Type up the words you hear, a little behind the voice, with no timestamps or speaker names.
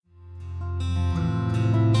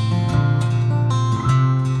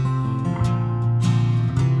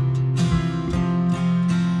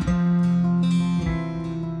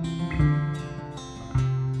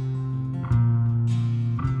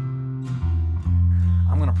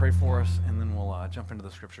pray for us, and then we'll jump into the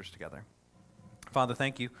scriptures together. Father,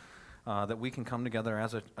 thank you that we can come together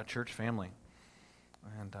as a church family.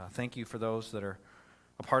 And thank you for those that are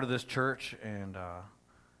a part of this church and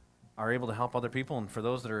are able to help other people. And for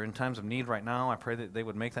those that are in times of need right now, I pray that they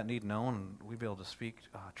would make that need known and we'd be able to speak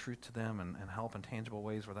truth to them and help in tangible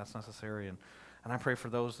ways where that's necessary. And I pray for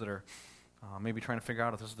those that are maybe trying to figure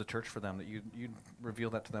out if this is the church for them, that you'd reveal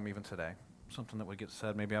that to them even today. Something that would get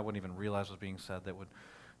said, maybe I wouldn't even realize was being said, that would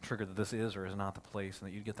trigger that this is or is not the place, and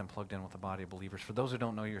that you'd get them plugged in with the body of believers. For those who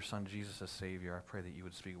don't know your Son, Jesus, as Savior, I pray that you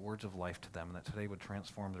would speak words of life to them, and that today would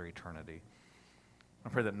transform their eternity. I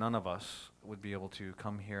pray that none of us would be able to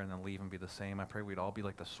come here and then leave and be the same. I pray we'd all be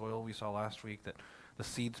like the soil we saw last week, that the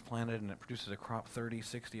seed's planted and it produces a crop 30,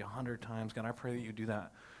 60, 100 times. God, I pray that you do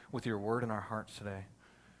that with your word in our hearts today,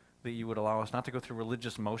 that you would allow us not to go through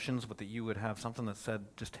religious motions, but that you would have something that said,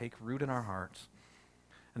 just take root in our hearts,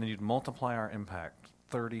 and then you'd multiply our impact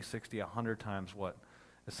 30, 60, 100 times what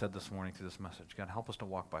is said this morning through this message. God, help us to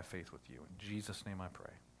walk by faith with you. In Jesus' name I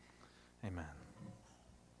pray. Amen.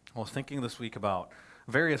 I was thinking this week about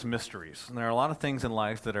various mysteries. And there are a lot of things in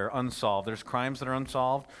life that are unsolved. There's crimes that are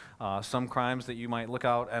unsolved. Some crimes that you might look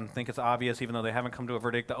out and think it's obvious even though they haven't come to a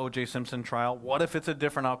verdict. The O.J. Simpson trial. What if it's a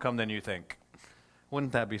different outcome than you think?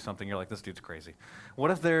 Wouldn't that be something? You're like, this dude's crazy.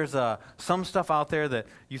 What if there's some stuff out there that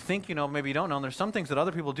you think you know, maybe you don't know, and there's some things that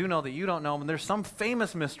other people do know that you don't know, and there's some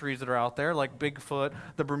famous mysteries that are out there, like Bigfoot,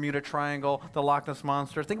 the Bermuda Triangle, the Loch Ness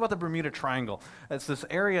Monster. Think about the Bermuda Triangle. It's this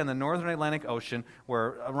area in the northern Atlantic Ocean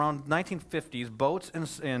where around 1950s, boats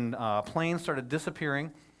and planes started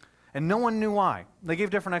disappearing, and no one knew why. They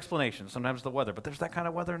gave different explanations. Sometimes the weather, but there's that kind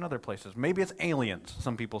of weather in other places. Maybe it's aliens,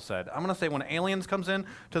 some people said. I'm going to say when aliens comes in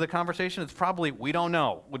to the conversation, it's probably we don't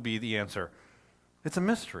know would be the answer. It's a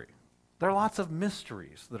mystery. There are lots of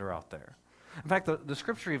mysteries that are out there. In fact, the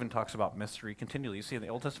scripture even talks about mystery continually. You see in the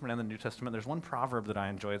Old Testament and the New Testament, there's one proverb that I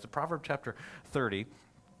enjoy. It's a Proverb chapter 30.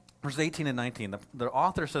 Verses 18 and 19, the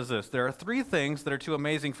author says this: there are 3 things that are too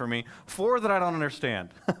amazing for me, 4 that I don't understand.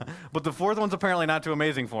 But the 4th one's apparently not too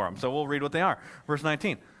amazing for him, so we'll read what they are. Verse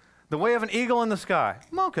 19, the way of an eagle in the sky.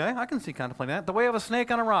 Okay, I can see contemplating that. The way of a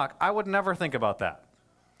snake on a rock. I would never think about that.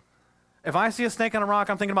 If I see a snake on a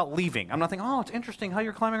rock, I'm thinking about leaving. I'm not thinking, oh, it's interesting how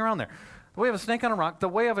you're climbing around there. The way of a snake on a rock. The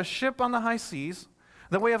way of a ship on the high seas.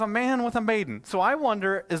 The way of a man with a maiden. So I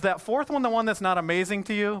wonder, is that 4th one the one that's not amazing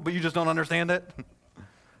to you, but you just don't understand it?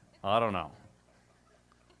 I don't know.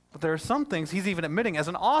 But there are some things he's even admitting, as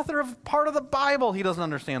an author of part of the Bible, he doesn't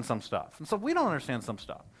understand some stuff. And so we don't understand some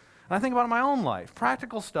stuff. And I think about it in my own life,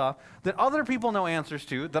 practical stuff that other people know answers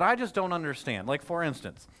to that I just don't understand. Like, for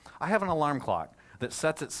instance, I have an alarm clock that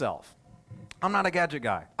sets itself. I'm not a gadget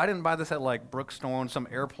guy. I didn't buy this at like Brookstone, some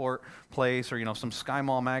airport place, or some Sky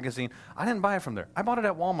Mall magazine. I didn't buy it from there. I bought it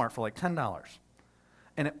at Walmart for like $10.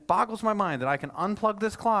 And it boggles my mind that I can unplug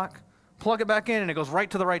this clock, plug it back in, and it goes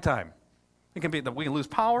right to the right time. It can be that we can lose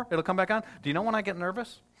power, it'll come back on. Do you know when I get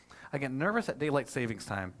nervous? I get nervous at daylight savings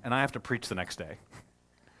time, and I have to preach the next day.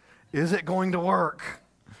 Is it going to work?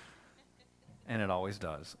 And it always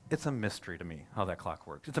does. It's a mystery to me how that clock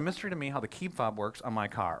works. It's a mystery to me how the key fob works on my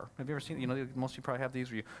car. Have you ever seen, most of you probably have these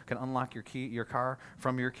where you can unlock your car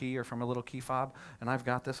from your key or from a little key fob, and I've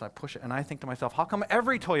got this, I push it, and I think to myself, how come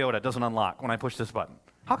every Toyota doesn't unlock when I push this button?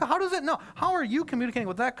 How does it know? How are you communicating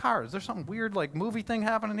with that car? Is there some weird movie thing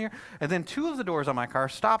happening here? And then 2 of the doors on my car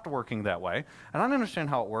stopped working that way, and I don't understand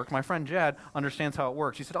how it worked. My friend Jad understands how it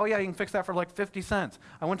works. He said, oh yeah, you can fix that for like 50 cents.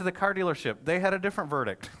 I went to the car dealership. They had a different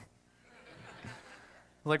verdict.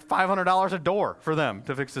 Like $500 a door for them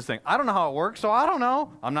to fix this thing. I don't know how it works, so I don't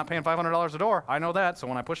know. I'm not paying $500 a door. I know that. So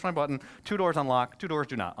when I push my button, 2 doors unlock, 2 doors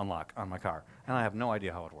do not unlock on my car. And I have no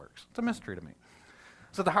idea how it works. It's a mystery to me.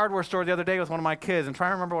 I was at the hardware store the other day with one of my kids and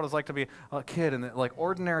trying to remember what it's like to be a kid, and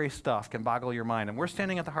ordinary stuff can boggle your mind. And we're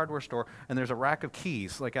standing at the hardware store, and there's a rack of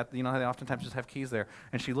keys. How they oftentimes just have keys there.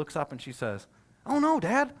 And she looks up and she says, oh no,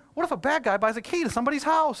 Dad, what if a bad guy buys a key to somebody's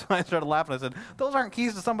house? I started laughing. I said, those aren't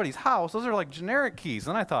keys to somebody's house. Those are like generic keys.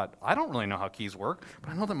 And I thought, I don't really know how keys work, but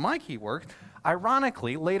I know that my key works.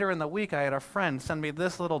 Ironically, later in the week, I had a friend send me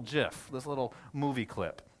this little GIF, this little movie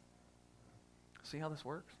clip. See how this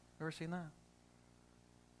works? Ever seen that?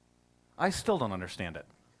 I still don't understand it.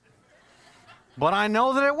 But I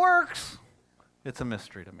know that it works. It's a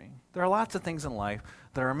mystery to me. There are lots of things in life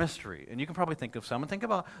that are a mystery, and you can probably think of some. And think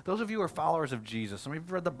about those of you who are followers of Jesus. Some of you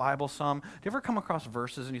have read the Bible some. Do you ever come across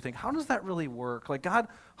verses and you think, how does that really work? Like, God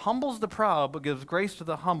humbles the proud but gives grace to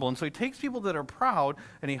the humble. And so he takes people that are proud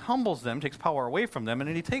and he humbles them, takes power away from them, and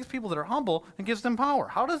then he takes people that are humble and gives them power.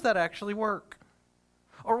 How does that actually work?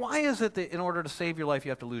 Or why is it that in order to save your life,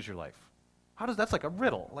 you have to lose your life? That's like a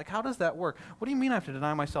riddle. Like, how does that work? What do you mean I have to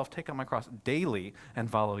deny myself, take on my cross daily, and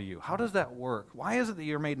follow you? How does that work? Why is it that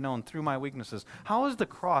you're made known through my weaknesses? How is the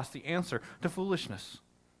cross the answer to foolishness?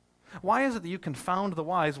 Why is it that you confound the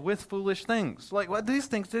wise with foolish things? Like, well, these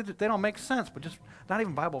things, they don't make sense, but just not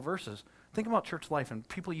even Bible verses. Think about church life and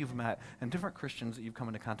people you've met and different Christians that you've come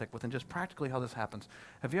into contact with and just practically how this happens.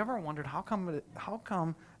 Have you ever wondered how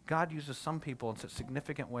come God uses some people in such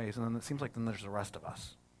significant ways and then it seems like then there's the rest of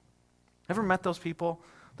us? Ever met those people?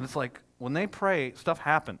 And it's like when they pray, stuff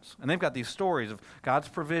happens. And they've got these stories of God's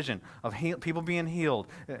provision, of people being healed.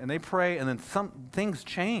 And they pray and then some things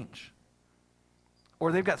change.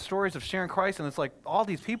 Or they've got stories of sharing Christ, and it's like all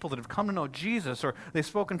these people that have come to know Jesus, or they've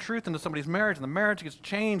spoken truth into somebody's marriage, and the marriage gets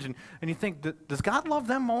changed, and you think, does God love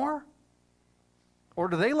them more? Or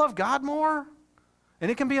do they love God more? And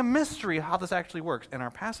it can be a mystery how this actually works. In our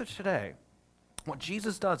passage today, what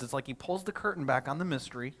Jesus does is like he pulls the curtain back on the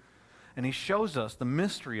mystery, and he shows us the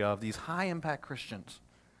mystery of these high-impact Christians.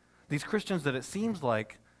 These Christians that it seems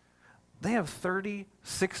like they have 30,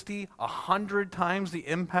 60, 100 times the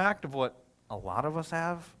impact of what a lot of us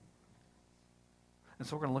have. And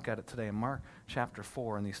so we're going to look at it today in Mark chapter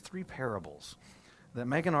 4 in these three parables that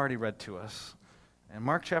Megan already read to us. In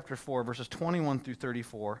Mark chapter 4, verses 21 through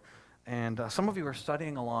 34. And some of you are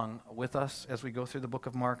studying along with us as we go through the book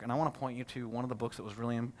of Mark. And I want to point you to one of the books that was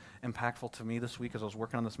really impactful to me this week as I was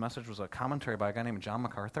working on this message was a commentary by a guy named John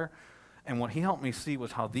MacArthur. And what he helped me see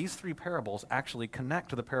was how these three parables actually connect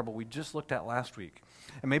to the parable we just looked at last week.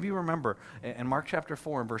 And maybe you remember in Mark chapter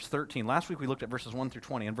 4 and verse 13, last week we looked at verses 1 through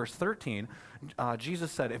 20. In verse 13,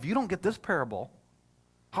 Jesus said, if you don't get this parable,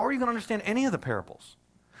 how are you going to understand any of the parables?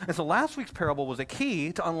 And so last week's parable was a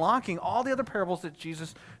key to unlocking all the other parables that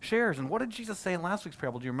Jesus shares. And what did Jesus say in last week's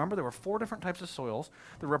parable? Do you remember? There were 4 different types of soils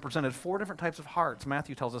that represented 4 different types of hearts.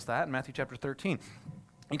 Matthew tells us that in Matthew chapter 13.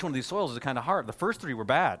 Each one of these soils is a kind of heart. The first 3 were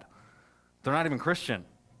bad. They're not even Christian,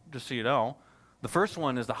 just so you know. The first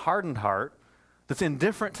one is the hardened heart that's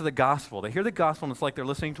indifferent to the gospel. They hear the gospel and it's like they're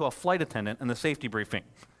listening to a flight attendant in the safety briefing.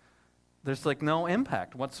 There's like no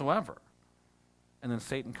impact whatsoever. And then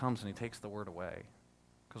Satan comes and he takes the word away.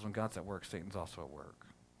 Because when God's at work, Satan's also at work.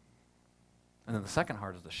 And then the second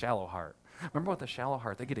heart is the shallow heart. Remember what the shallow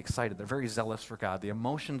heart, they get excited. They're very zealous for God. The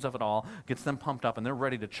emotions of it all gets them pumped up and they're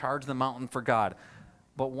ready to charge the mountain for God.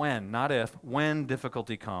 But when, not if, when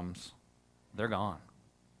difficulty comes, they're gone.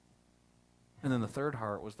 And then the third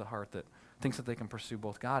heart was the heart that thinks that they can pursue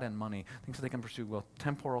both God and money, thinks that they can pursue both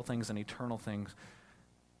temporal things and eternal things.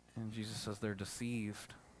 And Jesus says they're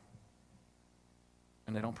deceived.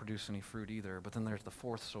 And they don't produce any fruit either. But then there's the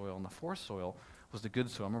fourth soil, and the fourth soil was the good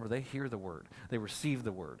soil. Remember, they hear the word, they receive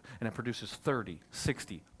the word, and it produces 30,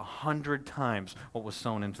 60, 100 times what was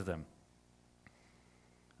sown into them.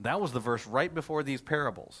 That was the verse right before these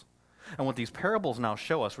parables. And what these parables now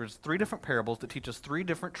show us, there's 3 different parables that teach us 3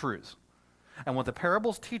 different truths. And what the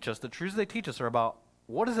parables teach us, the truths they teach us are about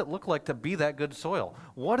what does it look like to be that good soil?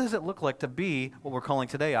 What does it look like to be what we're calling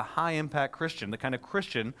today a high-impact Christian, the kind of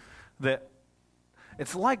Christian that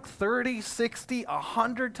it's like 30, 60,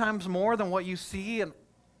 100 times more than what you see in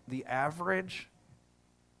the average?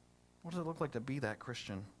 What does it look like to be that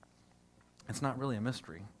Christian? It's not really a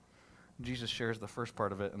mystery. Jesus shares the first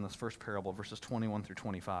part of it in this first parable, verses 21 through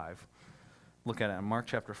 25. Look at it in Mark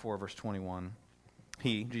chapter 4, verse 21.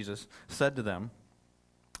 He, Jesus, said to them,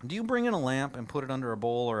 do you bring in a lamp and put it under a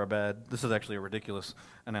bowl or a bed? This is actually a ridiculous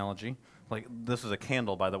analogy. Like, this is a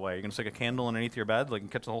candle, by the way. You're going to stick a candle underneath your bed, like, and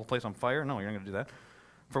catch the whole place on fire? No, you're not going to do that.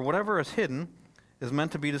 For whatever is hidden is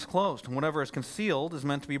meant to be disclosed, and whatever is concealed is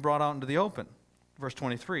meant to be brought out into the open. Verse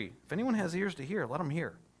 23, if anyone has ears to hear, let him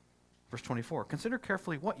hear. Verse 24, consider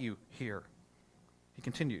carefully what you hear. He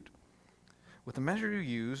continued, with the measure you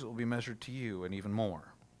use, it will be measured to you, and even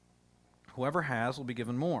more. Whoever has will be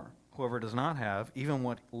given more. Whoever does not have, even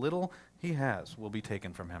what little he has will be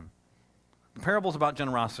taken from him. The parable is about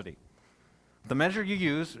generosity. The measure you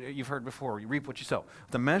use, you've heard before, you reap what you sow.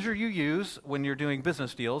 The measure you use when you're doing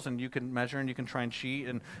business deals, and you can measure and you can try and cheat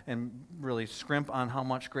and really scrimp on how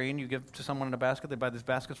much grain you give to someone in a basket. They buy these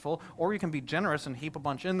baskets full. Or you can be generous and heap a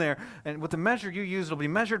bunch in there. And with the measure you use, it'll be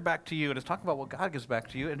measured back to you. And it's talking about what God gives back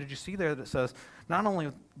to you. And did you see there that it says, not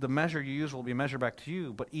only the measure you use will be measured back to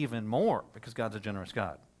you, but even more, because God's a generous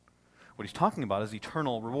God. What he's talking about is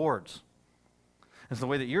eternal rewards. It's the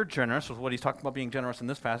way that you're generous with what he's talking about being generous in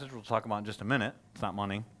this passage, we'll talk about in just a minute. It's not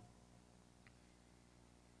money.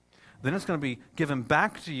 Then it's going to be given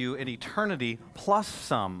back to you in eternity plus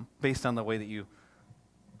some based on the way that you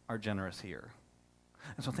are generous here.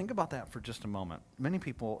 And so think about that for just a moment. Many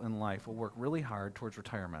people in life will work really hard towards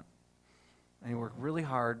retirement. And you work really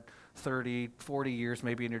hard 30, 40 years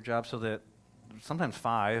maybe in your job so that sometimes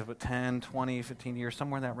 5, but 10, 20, 15 years,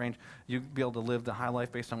 somewhere in that range, you'd be able to live the high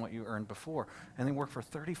life based on what you earned before, and then work for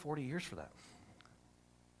 30, 40 years for that.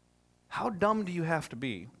 How dumb do you have to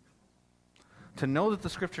be to know that the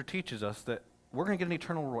Scripture teaches us that we're going to get an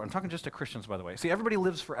eternal reward? I'm talking just to Christians, by the way. See, everybody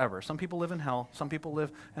lives forever. Some people live in hell. Some people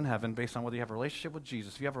live in heaven based on whether you have a relationship with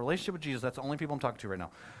Jesus. If you have a relationship with Jesus, that's the only people I'm talking to right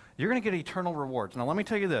now. You're going to get eternal rewards. Now, let me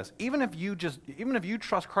tell you this. Even if you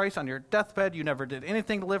trust Christ on your deathbed, you never did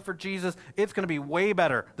anything to live for Jesus, it's going to be way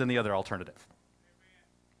better than the other alternative.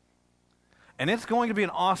 And it's going to be an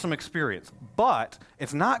awesome experience. But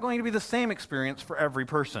it's not going to be the same experience for every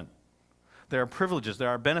person. There are privileges, there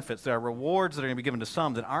are benefits, there are rewards that are going to be given to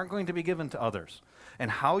some that aren't going to be given to others.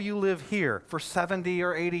 And how you live here for 70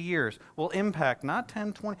 or 80 years will impact not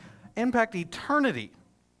 10, 20, impact eternity.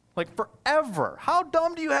 Like forever. How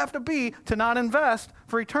dumb do you have to be to not invest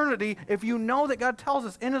for eternity if you know that God tells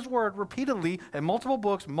us in His Word repeatedly in multiple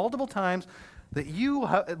books, multiple times, that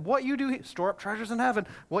what you do, store up treasures in heaven,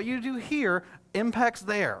 what you do here impacts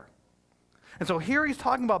there. And so here He's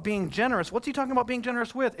talking about being generous. What's He talking about being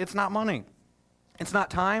generous with? It's not money. It's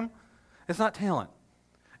not time. It's not talent.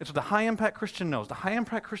 It's what the high-impact Christian knows. The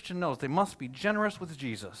high-impact Christian knows they must be generous with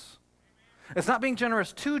Jesus. It's not being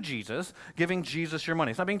generous to Jesus, giving Jesus your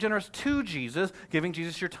money. It's not being generous to Jesus, giving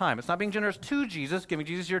Jesus your time. It's not being generous to Jesus, giving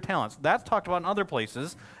Jesus your talents. That's talked about in other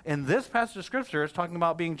places. In this passage of Scripture, it's talking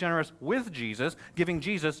about being generous with Jesus, giving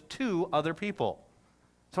Jesus to other people.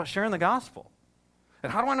 It's about sharing the gospel.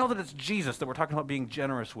 And how do I know that it's Jesus that we're talking about being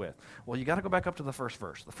generous with? Well, you got to go back up to the first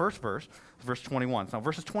verse. The first verse is verse 21. Now,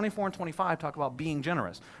 verses 24 and 25 talk about being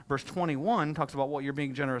generous. Verse 21 talks about what you're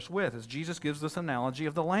being generous with, as Jesus gives this analogy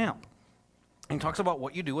of the lamp. And he talks about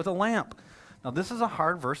what you do with a lamp. Now, this is a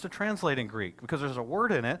hard verse to translate in Greek because there's a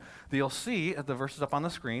word in it that you'll see at the verses up on the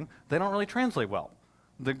screen. They don't really translate well.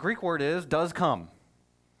 The Greek word is does come.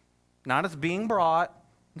 Not it's being brought,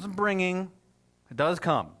 it's bringing. It does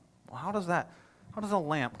come. Well, how does a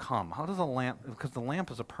lamp come? Because the lamp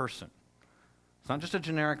is a person. It's not just a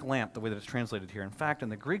generic lamp the way that it's translated here. In fact, in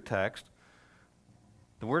the Greek text,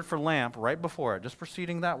 the word for lamp right before it, just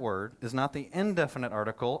preceding that word, is not the indefinite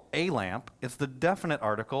article, a lamp. It's the definite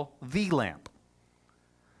article, the lamp.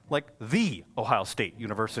 Like the Ohio State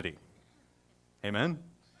University. Amen?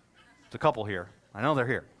 There's a couple here. I know they're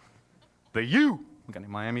here. The U. We got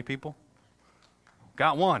any Miami people?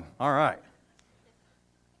 Got one. All right.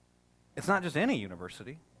 It's not just any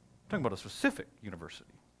university. I'm talking about a specific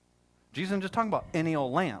university. Jesus isn't just talking about any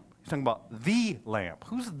old lamp. He's talking about the lamp.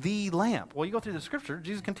 Who's the lamp? Well, you go through the Scripture,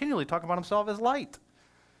 Jesus continually talking about Himself as light.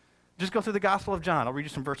 Just go through the Gospel of John. I'll read you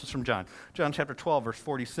some verses from John. John chapter 12, verse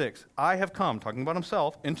 46. I have come, talking about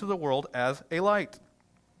Himself, into the world as a light,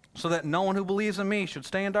 so that no one who believes in me should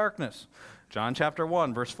stay in darkness. John chapter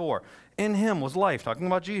 1, verse 4. In Him was life, talking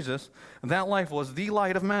about Jesus, and that life was the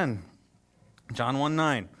light of men. John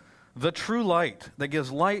 1:9. The true light that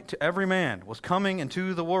gives light to every man was coming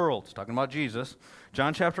into the world. It's talking about Jesus.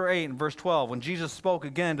 John chapter 8 and verse 12, when Jesus spoke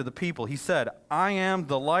again to the people, He said, I am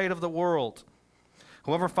the light of the world.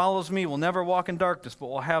 Whoever follows me will never walk in darkness, but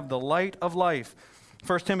will have the light of life.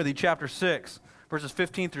 1 Timothy chapter 6, verses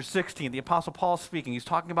 15 through 16, the Apostle Paul speaking. He's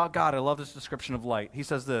talking about God. I love this description of light. He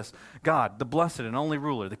says this, God, the blessed and only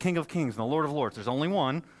ruler, the King of kings and the Lord of lords. There's only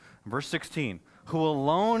one. Verse 16, who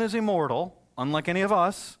alone is immortal, unlike any of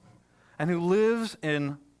us, and who lives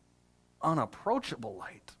in unapproachable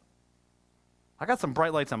light. I got some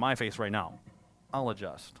bright lights on my face right now. I'll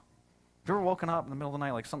adjust. Have you ever woken up in the middle of the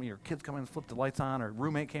night, like some of your kids come in and flip the lights on, or a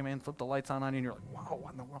roommate came in and flipped the lights on you, and you're like, wow,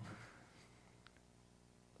 what in the world?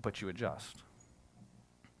 But you adjust.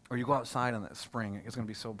 Or you go outside in the spring. It's going to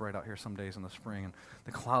be so bright out here some days in the spring, and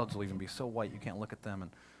the clouds will even be so white you can't look at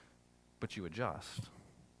them, but you adjust.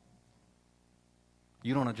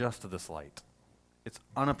 You don't adjust to this light. It's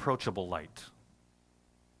unapproachable light.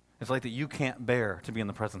 It's light that you can't bear to be in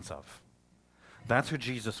the presence of. That's who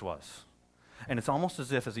Jesus was. And it's almost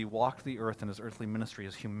as if as He walked the earth in His earthly ministry,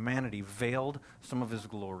 His humanity veiled some of His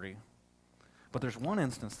glory. But there's one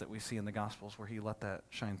instance that we see in the Gospels where He let that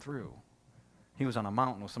shine through. He was on a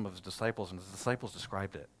mountain with some of His disciples, and His disciples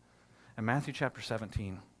described it. In Matthew chapter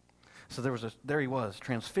 17, so there He was,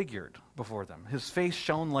 transfigured before them. His face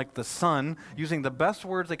shone like the sun, using the best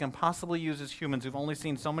words they can possibly use as humans who've only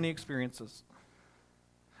seen so many experiences.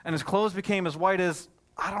 And His clothes became as white as,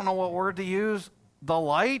 I don't know what word to use, the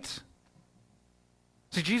light.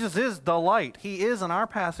 See, Jesus is the light. He is, in our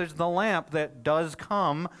passage, the lamp that does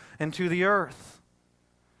come into the earth.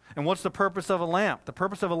 And what's the purpose of a lamp? The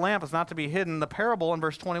purpose of a lamp is not to be hidden. The parable in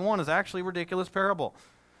verse 21 is actually a ridiculous parable.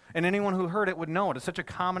 And anyone who heard it would know it. It's such a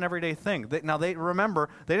common everyday thing. Now, remember,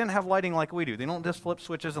 they didn't have lighting like we do. They don't just flip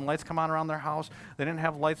switches and lights come on around their house. They didn't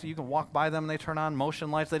have lights that you can walk by them and they turn on,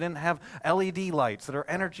 motion lights. They didn't have LED lights that are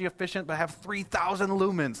energy efficient but have 3,000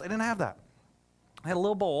 lumens. They didn't have that. They had a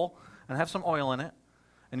little bowl and have some oil in it.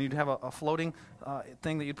 And you'd have a floating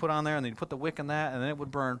thing that you'd put on there, and then you'd put the wick in that, and then it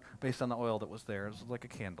would burn based on the oil that was there. It was like a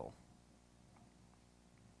candle.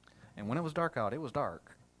 And when it was dark out, it was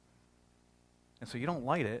dark. And so you don't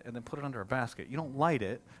light it and then put it under a basket. You don't light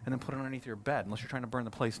it and then put it underneath your bed unless you're trying to burn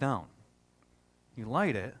the place down. You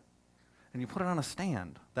light it and you put it on a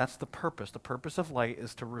stand. That's the purpose. The purpose of light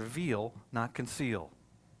is to reveal, not conceal.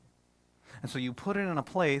 And so you put it in a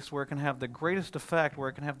place where it can have the greatest effect, where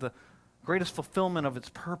it can have the greatest fulfillment of its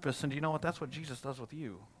purpose. And do you know what? That's what Jesus does with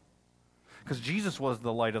you. Because Jesus was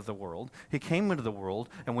the light of the world. He came into the world,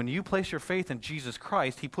 and when you place your faith in Jesus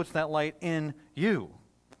Christ, he puts that light in you.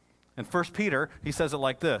 In 1 Peter, he says it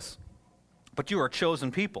like this: but you are a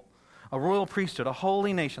chosen people, a royal priesthood, a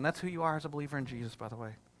holy nation. That's who you are as a believer in Jesus, by the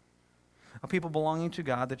way. A people belonging to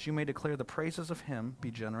God, that you may declare the praises of him, be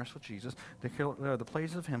generous with Jesus, declare the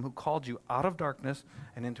praises of him who called you out of darkness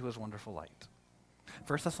and into his wonderful light.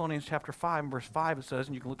 1 Thessalonians chapter 5, verse 5, it says,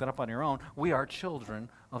 and you can look that up on your own, we are children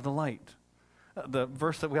of the light. The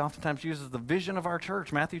verse that we oftentimes use is the vision of our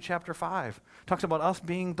church, Matthew chapter 5. Talks about us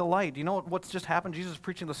being the light. Do you know what's just happened? Jesus is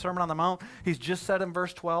preaching the Sermon on the Mount. He's just said in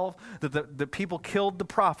verse 12 that the people killed the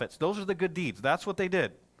prophets. Those are the good deeds. That's what they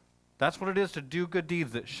did. That's what it is to do good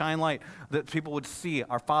deeds that shine light, that people would see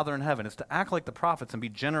our Father in heaven. It's to act like the prophets and be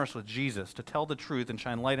generous with Jesus, to tell the truth and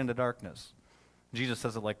shine light into darkness. Jesus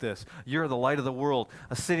says it like this: you're the light of the world.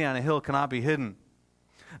 A city on a hill cannot be hidden.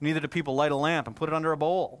 Neither do people light a lamp and put it under a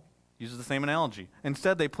bowl. Uses the same analogy.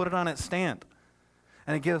 Instead, they put it on its stand,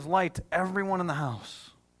 and it gives light to everyone in the house,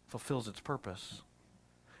 fulfills its purpose.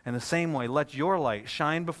 In the same way, let your light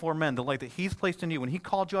shine before men, the light that he's placed in you. When he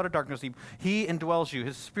called you out of darkness, he indwells you.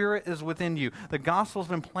 His spirit is within you. The gospel's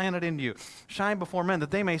been planted in you. Shine before men, that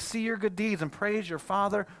they may see your good deeds and praise your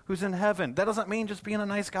Father who's in heaven. That doesn't mean just being a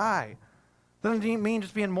nice guy. That doesn't mean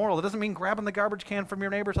just being moral. It doesn't mean grabbing the garbage can from your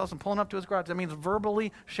neighbor's house and pulling up to his garage. That means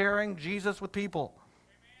verbally sharing Jesus with people.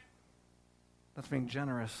 That's being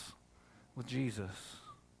generous with Jesus,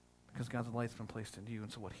 because God's light's been placed in you. And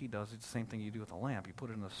so what he does is the same thing you do with a lamp. You put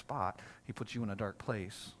it in a spot. He puts you in a dark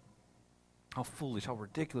place. How foolish, how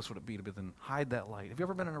ridiculous would it be to then hide that light? Have you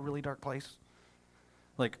ever been in a really dark place?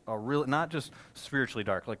 Like a real, not just spiritually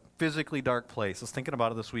dark, like physically dark place. I was thinking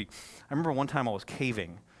about it this week. I remember one time I was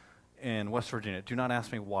caving in West Virginia. Do not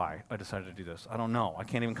ask me why I decided to do this. I don't know. I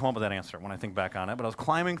can't even come up with that answer when I think back on it. But I was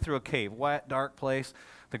climbing through a cave, wet, dark place.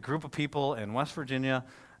 The group of people in West Virginia,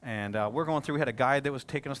 and we're going through. We had a guide that was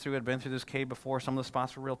taking us through. Had been through this cave before. Some of the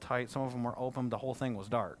spots were real tight. Some of them were open. The whole thing was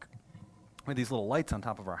dark. We had these little lights on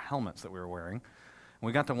top of our helmets that we were wearing. And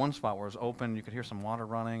we got to one spot where it was open. You could hear some water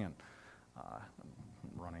running and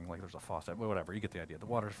running like there's a faucet. But whatever, you get the idea. The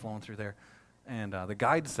water's flowing through there. And the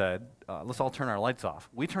guide said, let's all turn our lights off.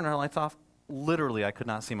 We turned our lights off. Literally, I could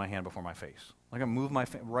not see my hand before my face. Like I moved my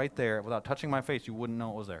right there. Without touching my face, you wouldn't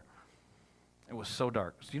know it was there. It was so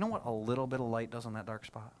dark. So you know what a little bit of light does on that dark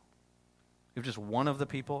spot? If just one of the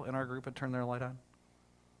people in our group had turned their light on.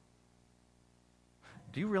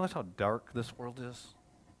 Do you realize how dark this world is?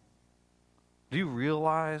 Do you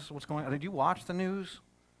realize what's going on? Do you watch the news?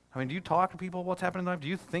 I mean, do you talk to people about what's happening in life? Do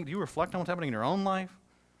you reflect on what's happening in your own life?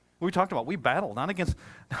 We talked about, we battle not against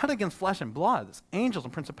flesh and blood. It's angels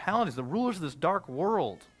and principalities, the rulers of this dark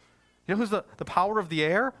world. You know who's the power of the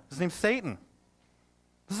air? His name's Satan.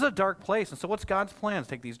 This is a dark place. And so what's God's plan?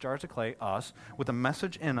 Take these jars of clay, us, with a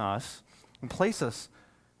message in us, and place us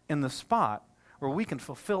in the spot where we can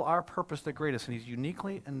fulfill our purpose the greatest. And he's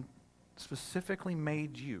uniquely and specifically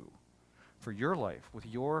made you for your life with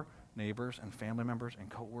your neighbors and family members and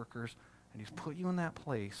co-workers. And he's put you in that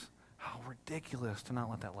place. How ridiculous to not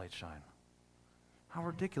let that light shine. How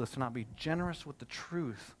ridiculous to not be generous with the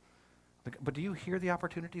truth. But do you hear the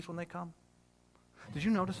opportunities when they come? Did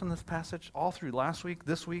you notice in this passage, all through last week,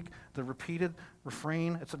 this week, the repeated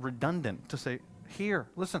refrain? It's redundant to say, here,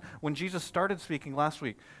 listen. When Jesus started speaking last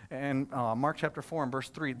week, in Mark chapter 4 and verse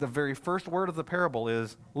 3, the very first word of the parable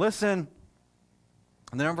is, listen.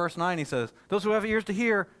 And then in verse 9 he says, those who have ears to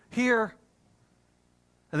hear, hear.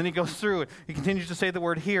 And then he goes through it. He continues to say the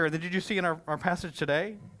word hear. And then did you see in our passage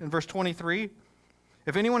today, in verse 23,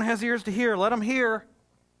 if anyone has ears to hear, let him hear.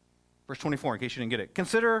 Verse 24, in case you didn't get it.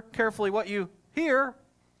 Consider carefully what you hear. Are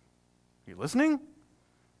you listening? And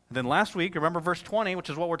then last week, remember verse 20, which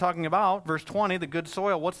is what we're talking about. Verse 20, the good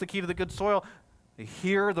soil. What's the key to the good soil? They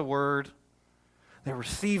hear the word, they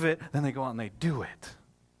receive it, then they go out and they do it.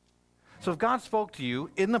 So if God spoke to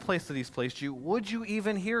you in the place that he's placed you, would you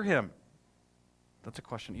even hear him? That's a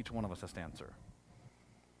question each one of us has to answer.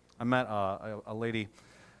 I met a lady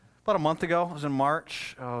about a month ago. It was in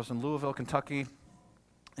March. I was in Louisville, Kentucky.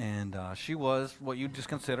 And she was what you'd just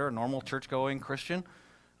consider a normal church-going Christian.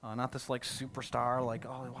 Not this like superstar, like,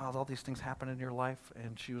 oh, wow, all these things happen in your life.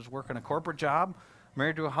 And she was working a corporate job,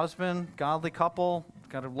 married to a husband, godly couple,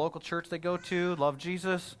 got a local church they go to, love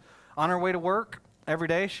Jesus. On her way to work, every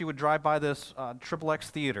day she would drive by this XXX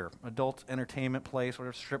Theater, adult entertainment place,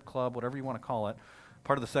 whatever, strip club, whatever you want to call it,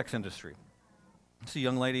 part of the sex industry. It's a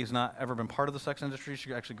young lady who's not ever been part of the sex industry.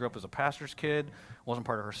 She actually grew up as a pastor's kid. Wasn't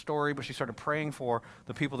part of her story, but she started praying for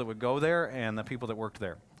the people that would go there and the people that worked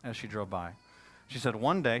there as she drove by. She said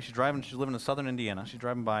one day, she's living in southern Indiana. She's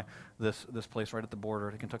driving by this place right at the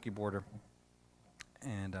border, the Kentucky border.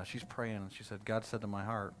 And she's praying, and she said, God said to my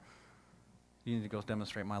heart, you need to go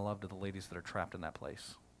demonstrate my love to the ladies that are trapped in that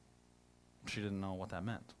place. She didn't know what that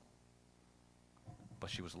meant.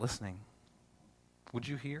 But she was listening. Would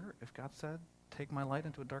you hear if God said, take my light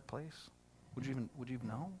into a dark place? Would you even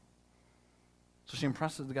know? So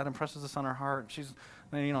God impresses this on her heart. She's,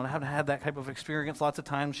 haven't had that type of experience lots of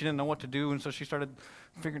times. She didn't know what to do, and so she started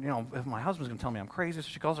figuring, if my husband's going to tell me I'm crazy, so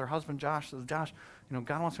she calls her husband, Josh, says, Josh,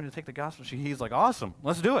 God wants me to take the gospel. He's like, awesome,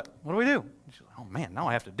 let's do it. What do we do? And she's like, oh man, now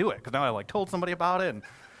I have to do it, because now I told somebody about it, and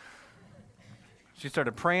she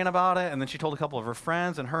started praying about it, and then she told a couple of her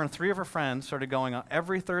friends, and her and 3 of her friends started going out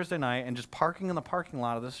every Thursday night and just parking in the parking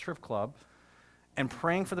lot of this strip club and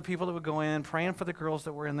praying for the people that would go in, praying for the girls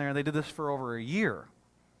that were in there. They did this for over a year.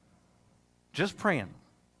 Just praying.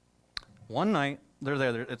 One night, they're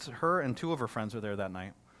there. It's her and 2 of her friends are there that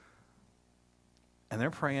night. And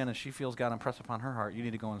they're praying, and she feels God impress upon her heart, you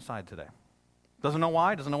need to go inside today. Doesn't know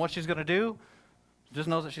why, doesn't know what she's going to do. Just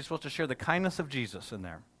knows that she's supposed to share the kindness of Jesus in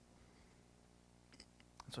there.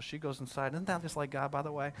 And so she goes inside. Isn't that just like God, by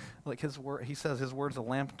the way? Like his word, he says his word's a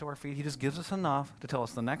lamp to our feet. He just gives us enough to tell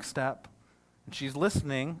us the next step. And she's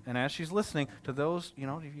listening, and as she's listening to those,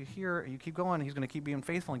 if you hear, you keep going, he's going to keep being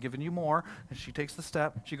faithful and giving you more. And she takes the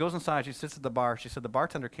step. She goes inside. She sits at the bar. She said the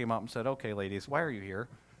bartender came up and said, okay, ladies, why are you here?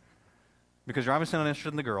 Because you're obviously not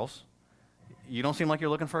interested in the girls. You don't seem like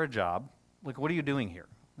you're looking for a job. Like, what are you doing here?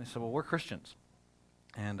 They said, well, we're Christians.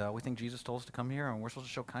 And we think Jesus told us to come here, and we're supposed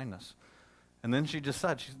to show kindness. And then she just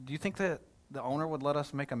said, do you think that the owner would let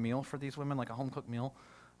us make a meal for these women, like a home-cooked meal,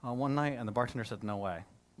 one night? And the bartender said, no way.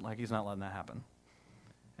 Like, he's not letting that happen.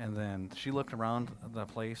 And then she looked around the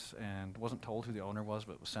place and wasn't told who the owner was,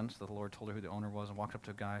 but it was sensed that the Lord told her who the owner was, and walked up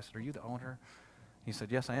to a guy and said, are you the owner? He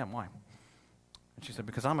said, yes, I am. Why? And she said,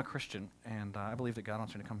 because I'm a Christian, and I believe that God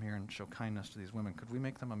wants me to come here and show kindness to these women. Could we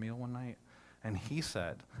make them a meal one night? And he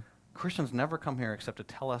said, Christians never come here except to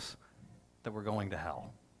tell us that we're going to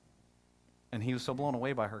hell. And he was so blown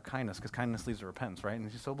away by her kindness, because kindness leads to repentance, right? And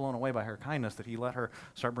he's so blown away by her kindness that he let her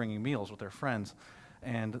start bringing meals with their friends.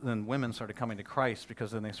 And then women started coming to Christ because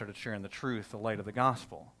then they started sharing the truth, the light of the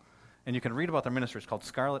gospel. And you can read about their ministry. It's called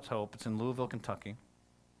Scarlet's Hope. It's in Louisville, Kentucky.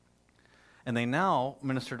 And they now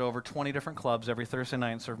minister to over 20 different clubs every Thursday night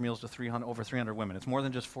and serve meals to over 300 women. It's more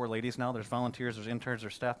than just 4 ladies now. There's volunteers, there's interns,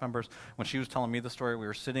 there's staff members. When she was telling me the story, we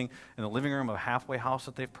were sitting in the living room of a halfway house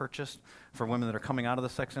that they've purchased for women that are coming out of the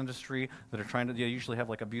sex industry, that are trying to, they usually have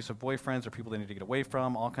like abusive boyfriends or people they need to get away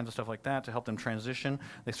from, all kinds of stuff like that to help them transition.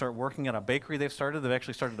 They start working at a bakery they've started. They've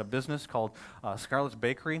actually started a business called Scarlet's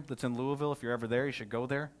Bakery that's in Louisville. If you're ever there, you should go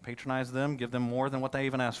there, patronize them, give them more than what they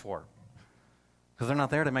even ask for. Because they're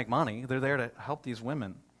not there to make money. They're there to help these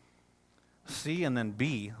women see and then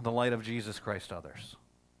be the light of Jesus Christ to others.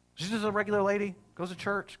 She's just a regular lady, goes to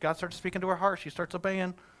church. God starts speaking to her heart. She starts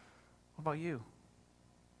obeying. What about you?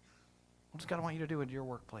 What does God want you to do in your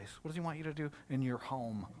workplace? What does he want you to do in your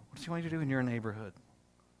home? What does he want you to do in your neighborhood?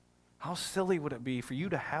 How silly would it be for you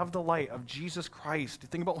to have the light of Jesus Christ, to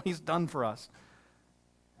think about what he's done for us,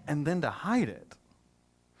 and then to hide it?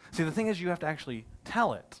 See, the thing is, you have to actually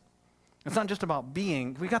tell it. It's not just about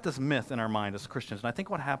being, we got this myth in our mind as Christians, and I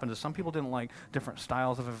think what happened is some people didn't like different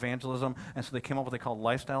styles of evangelism, and so they came up with what they called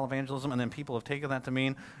lifestyle evangelism, and then people have taken that to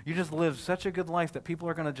mean you just live such a good life that people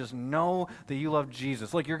are going to just know that you love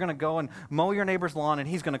Jesus. Like you're going to go and mow your neighbor's lawn, and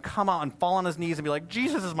he's going to come out and fall on his knees and be like,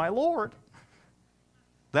 Jesus is my Lord.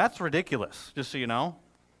 That's ridiculous, just so you know.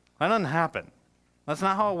 That doesn't happen. That's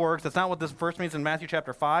not how it works. That's not what this verse means in Matthew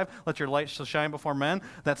chapter 5. Let your light shine before men.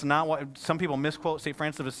 That's not what some people misquote St.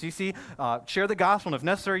 Francis of Assisi. Share the gospel, and if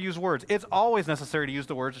necessary, use words. It's always necessary to use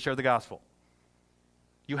the words to share the gospel.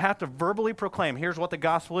 You have to verbally proclaim, here's what the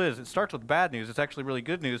gospel is. It starts with bad news. It's actually really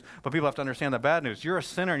good news, but people have to understand that bad news. You're a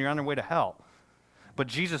sinner, and you're on your way to hell. But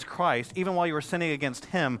Jesus Christ, even while you were sinning against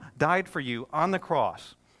him, died for you on the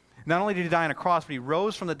cross. Not only did he die on a cross, but he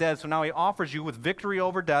rose from the dead, so now he offers you with victory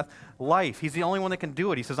over death, life. He's the only one that can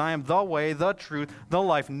do it. He says, I am the way, the truth, the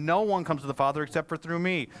life. No one comes to the Father except for through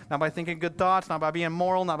me. Not by thinking good thoughts, not by being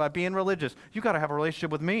moral, not by being religious. You got to have a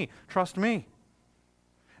relationship with me. Trust me.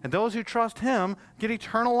 And those who trust him get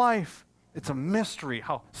eternal life. It's a mystery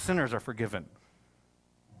how sinners are forgiven.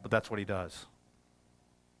 But that's what he does.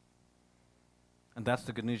 And that's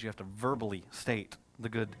the good news. You have to verbally state the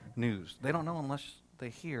good news. They don't know unless they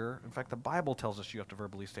hear. In fact, the Bible tells us you have to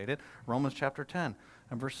verbally state it. Romans chapter 10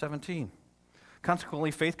 and verse 17. Consequently,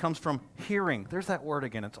 faith comes from hearing. There's that word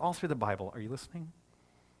again. It's all through the Bible. Are you listening?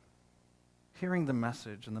 Hearing the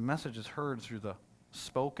message, and the message is heard through the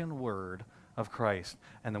spoken word of Christ.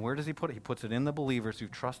 And then where does he put it? He puts it in the believers who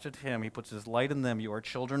trusted him. He puts his light in them. You are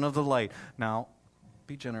children of the light. Now,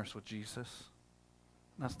 be generous with Jesus.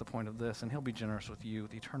 That's the point of this. And he'll be generous with you,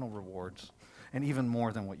 the eternal rewards, and even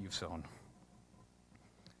more than what you've sown.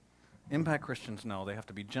 Impact Christians know they have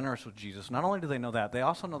to be generous with Jesus. Not only do they know that, they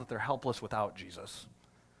also know that they're helpless without Jesus.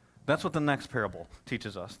 That's what the next parable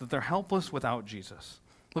teaches us, that they're helpless without Jesus.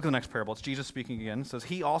 Look at the next parable. It's Jesus speaking again. It says,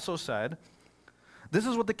 he also said, this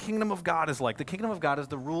is what the kingdom of God is like. The kingdom of God is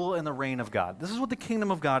the rule and the reign of God. This is what the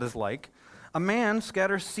kingdom of God is like. A man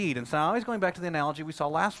scatters seed. And so now he's going back to the analogy we saw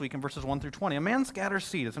last week in verses 1 through 20. A man scatters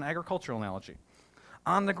seed. It's an agricultural analogy.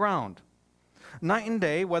 On the ground. Night and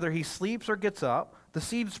day, whether he sleeps or gets up, the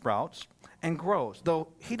seed sprouts and grows, though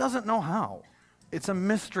he doesn't know how. It's a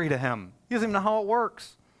mystery to him. He doesn't even know how it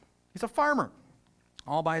works. He's a farmer,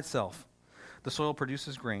 all by itself. The soil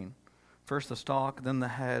produces grain. First the stalk, then the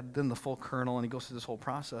head, then the full kernel, and he goes through this whole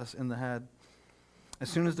process in the head. As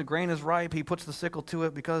soon as the grain is ripe, he puts the sickle to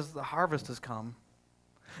it because the harvest has come.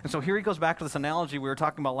 And so here he goes back to this analogy we were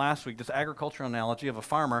talking about last week, this agricultural analogy of a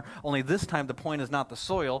farmer, only this time the point is not the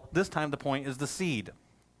soil, this time the point is the seed.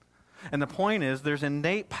 And the point is there's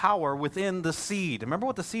innate power within the seed. Remember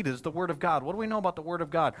what the seed is, the Word of God. What do we know about the Word of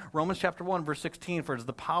God? Romans chapter 1, verse 16, for it is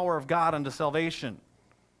the power of God unto salvation.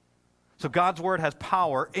 So God's Word has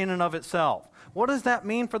power in and of itself. What does that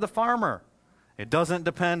mean for the farmer? It doesn't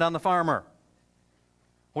depend on the farmer.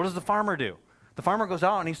 What does the farmer do? The farmer goes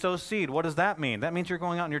out and he sows seed. What does that mean? That means you're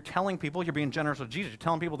going out and you're telling people, you're being generous with Jesus, you're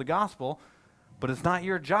telling people the gospel, but it's not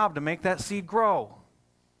your job to make that seed grow.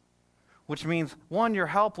 Which means, one, you're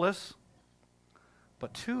helpless,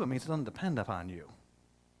 but two, it means it doesn't depend upon you.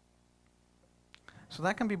 So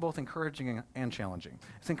that can be both encouraging and challenging.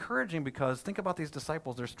 It's encouraging because think about these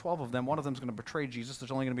disciples. There's 12 of them. One of them is going to betray Jesus.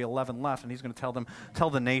 There's only going to be 11 left, and he's going to tell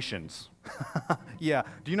the nations. Yeah,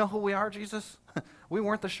 do you know who we are, Jesus? We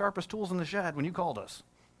weren't the sharpest tools in the shed when you called us.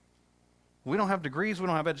 We don't have degrees. We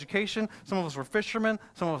don't have education. Some of us were fishermen.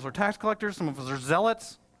 Some of us were tax collectors. Some of us are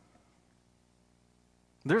zealots.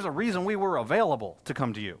 There's a reason we were available to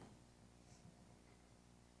come to you.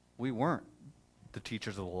 We weren't the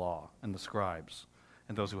teachers of the law and the scribes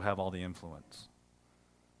and those who have all the influence.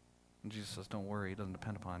 And Jesus says, don't worry, it doesn't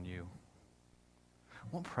depend upon you.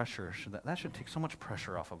 What pressure should that should take so much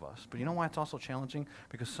pressure off of us. But you know why it's also challenging?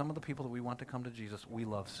 Because some of the people that we want to come to Jesus, we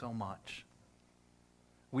love so much.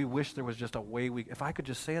 We wish there was just a way if I could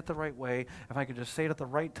just say it the right way, if I could just say it at the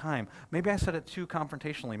right time. Maybe I said it too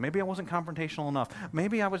confrontationally. Maybe I wasn't confrontational enough.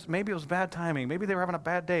 Maybe it was bad timing. Maybe they were having a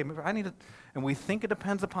bad day. And we think it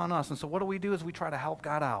depends upon us. And so what do? Is we try to help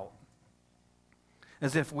God out.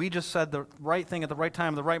 As if we just said the right thing at the right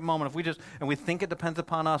time, the right moment. And we think it depends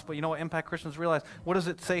upon us. But you know what Impact Christians realize? What does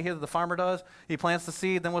it say here that the farmer does? He plants the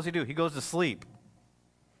seed, then what does he do? He goes to sleep.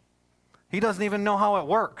 He doesn't even know how it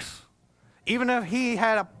works. Even if he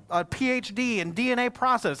had a PhD in DNA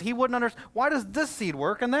process, he wouldn't understand, why does this seed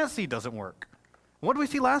work and that seed doesn't work? What did we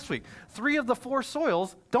see last week? 3 of the 4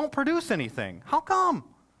 soils don't produce anything. How come?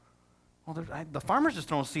 Well, the farmer's just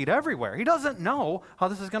throwing seed everywhere. He doesn't know how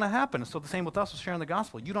this is going to happen. So the same with us with sharing the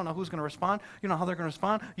gospel. You don't know who's going to respond. You don't know how they're going to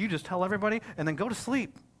respond. You just tell everybody and then go to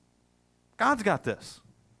sleep. God's got this.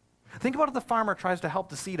 Think about if the farmer tries to help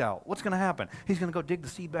the seed out. What's going to happen? He's going to go dig the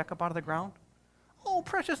seed back up out of the ground. Oh,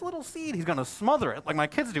 precious little seed. He's going to smother it like my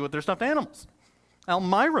kids do with their stuffed animals.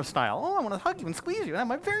 Elmira style. Oh, I want to hug you and squeeze you. I have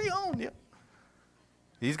my very own. Yeah.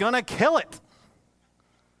 He's going to kill it.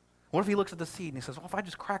 What if he looks at the seed and he says, well, if I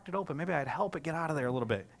just cracked it open, maybe I'd help it get out of there a little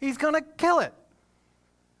bit. He's going to kill it.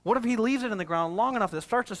 What if he leaves it in the ground long enough that it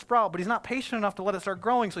starts to sprout, but he's not patient enough to let it start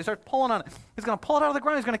growing, so he starts pulling on it. He's going to pull it out of the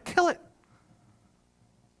ground. He's going to kill it.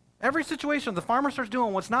 Every situation the farmer starts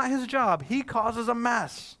doing what's not his job, he causes a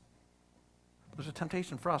mess. There's a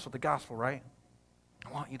temptation for us with the gospel, right?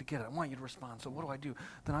 I want you to get it. I want you to respond. So what do?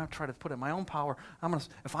 Then I try to put it in my own power.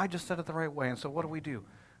 If I just said it the right way, and so what do?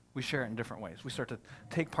 We share it in different ways. We start to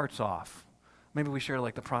take parts off. Maybe we share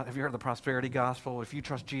like have you heard the prosperity gospel? If you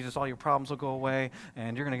trust Jesus, all your problems will go away,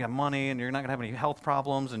 and you're going to get money, and you're not going to have any health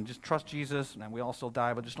problems, and just trust Jesus, and we all still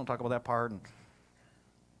die, but just don't talk about that part. And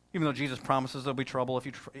even though Jesus promises there'll be trouble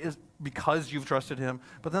if because you've trusted him.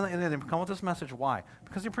 But then they come with this message. Why?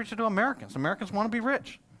 Because they preach it to Americans. Americans want to be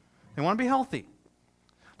rich. They want to be healthy.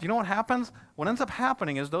 Do you know what happens? What ends up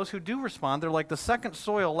happening is those who do respond, they're like the second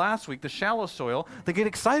soil last week, the shallow soil. They get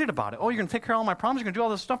excited about it. Oh, you're going to take care of all my problems. You're going to do all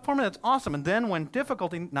this stuff for me. That's awesome. And then when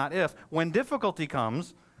difficulty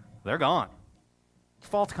comes, they're gone.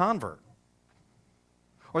 False convert.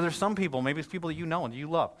 Or there's some people, maybe it's people that you know and you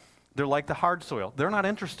love. They're like the hard soil. They're not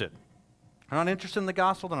interested. They're not interested in the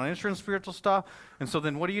gospel. They're not interested in spiritual stuff. And so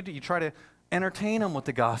then what do? You try to entertain them with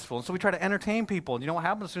the gospel. And so we try to entertain people. And you know what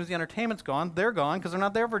happens? As soon as the entertainment's gone, they're gone because they're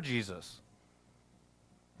not there for Jesus.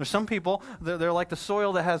 There's some people, they're like the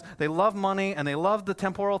soil they love money and they love the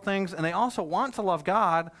temporal things and they also want to love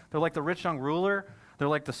God. They're like the rich young ruler. They're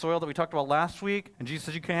like the soil that we talked about last week. And Jesus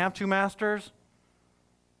says you can't have two masters.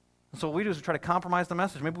 And so what we do is we try to compromise the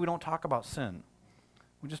message. Maybe we don't talk about sin.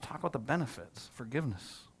 We just talk about the benefits,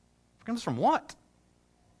 forgiveness. Forgiveness from what?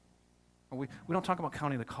 Or we don't talk about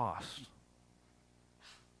counting the cost.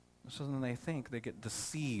 So then they get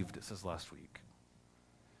deceived, it says last week.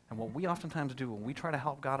 And what we oftentimes do when we try to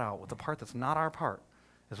help God out with the part that's not our part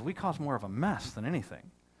is we cause more of a mess than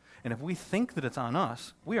anything. And if we think that it's on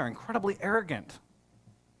us, we are incredibly arrogant.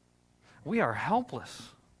 We are helpless.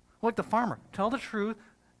 Like the farmer, tell the truth,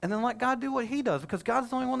 and then let God do what he does, because God's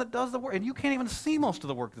the only one that does the work. And you can't even see most of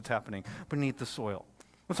the work that's happening beneath the soil.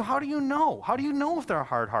 And so how do you know? How do you know if they're a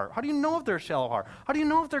hard heart? How do you know if they're a shallow heart? How do you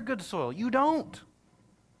know if they're good soil? You don't.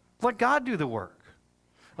 Let God do the work.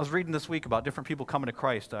 I was reading this week about different people coming to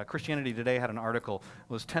Christ. Christianity Today had an article.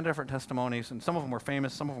 It was 10 different testimonies, and some of them were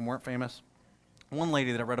famous, some of them weren't famous. One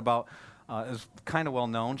lady that I read about is kind of well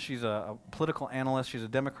known. She's a political analyst. She's a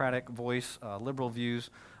Democratic voice, liberal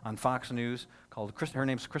views on Fox News. Her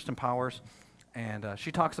name's Kristen Powers, and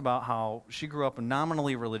she talks about how she grew up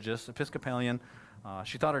nominally religious, Episcopalian.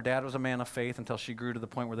 She thought her dad was a man of faith until she grew to the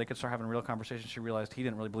point where they could start having real conversations. She realized he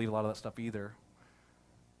didn't really believe a lot of that stuff either.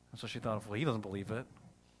 And so she thought, well, he doesn't believe it.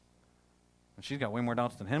 And she's got way more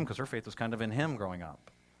doubts than him because her faith was kind of in him growing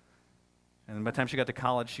up. And by the time she got to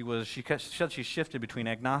college, she said she shifted between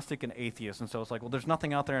agnostic and atheist. And so it's like, well, there's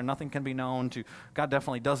nothing out there and nothing can be known to God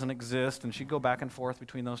definitely doesn't exist. And she'd go back and forth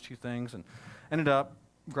between those two things and ended up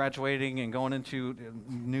graduating and going into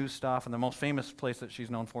news stuff. And the most famous place that she's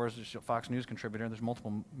known for is she's a Fox News contributor. There's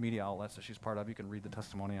multiple media outlets that she's part of. You can read the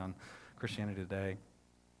testimony on Christianity Today.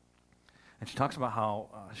 And she talks about how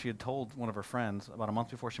she had told one of her friends about a month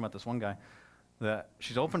before she met this one guy that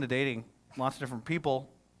she's open to dating lots of different people.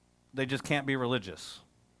 They just can't be religious.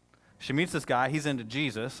 She meets this guy. He's into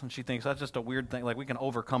Jesus, and she thinks that's just a weird thing. Like, we can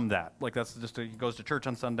overcome that. Like, that's just he goes to church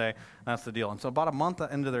on Sunday. That's the deal. And so about a month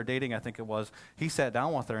into their dating, I think it was, he sat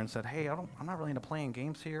down with her and said, hey, I'm not really into playing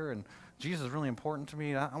games here, and Jesus is really important to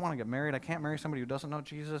me. I want to get married. I can't marry somebody who doesn't know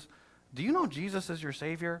Jesus. Do you know Jesus is your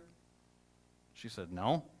Savior? She said,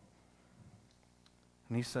 no.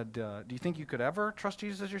 And he said, do you think you could ever trust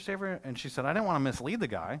Jesus as your Savior? And she said, I didn't want to mislead the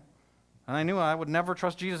guy. And I knew I would never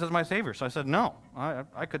trust Jesus as my Savior. So I said, no,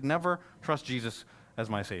 I could never trust Jesus as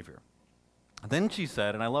my Savior. Then she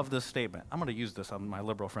said, and I love this statement. I'm going to use this on my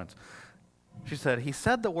liberal friends. She said, he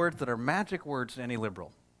said the words that are magic words to any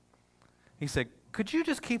liberal. He said, could you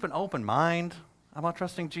just keep an open mind about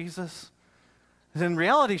trusting Jesus? In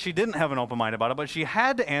reality, she didn't have an open mind about it, but she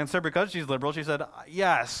had to answer because she's liberal. She said,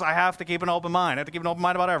 yes, I have to keep an open mind. I have to keep an open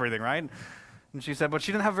mind about everything, right? And she said, but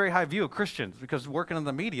she didn't have a very high view of Christians because working in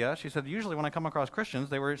the media, she said, usually when I come across Christians,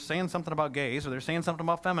 they were saying something about gays or they're saying something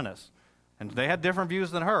about feminists. And they had different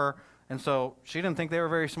views than her, and so she didn't think they were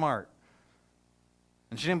very smart.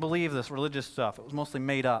 And she didn't believe this religious stuff. It was mostly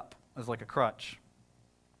made up as like a crutch.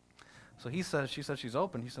 So she said she's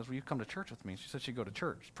open. He says, will you come to church with me? She said she'd go to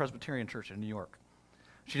church, Presbyterian church in New York.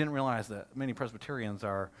 She didn't realize that many Presbyterians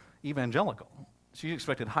are evangelical. She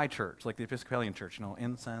expected high church, like the Episcopalian church,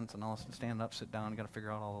 incense and all this, stand up, sit down, you got to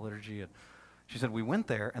figure out all the liturgy. And she said, we went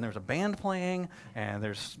there, and there's a band playing, and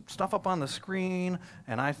there's stuff up on the screen,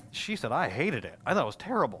 and she said, I hated it. I thought it was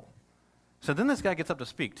terrible. So then this guy gets up to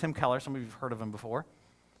speak, Tim Keller, some of you have heard of him before.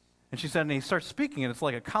 And she said, and he starts speaking, and it's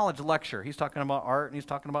like a college lecture. He's talking about art, and he's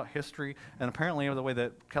talking about history, and apparently the way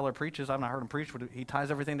that Keller preaches, I've not heard him preach, but he ties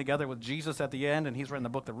everything together with Jesus at the end, and he's written the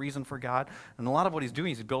book, The Reason for God. And a lot of what he's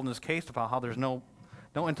doing is he's building this case about how there's no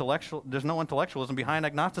intellectualism behind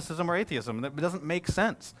agnosticism or atheism. That doesn't make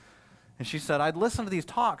sense. And she said, I'd listen to these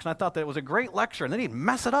talks, and I thought that it was a great lecture, and then he'd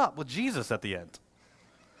mess it up with Jesus at the end.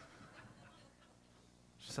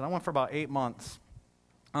 She said, I went for about 8 months.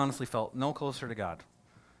 honestly felt no closer to God.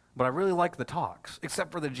 But I really liked the talks,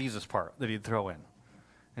 except for the Jesus part that he'd throw in.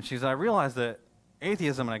 And she said, I realized that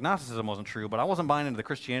atheism and agnosticism wasn't true, but I wasn't buying into the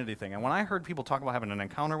Christianity thing. And when I heard people talk about having an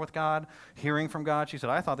encounter with God, hearing from God, she said,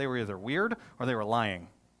 I thought they were either weird or they were lying.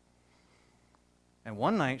 And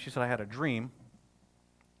one night, she said, I had a dream,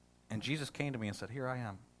 and Jesus came to me and said, here I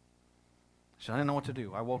am. She said, I didn't know what to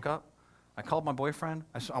do. I woke up, I called my boyfriend,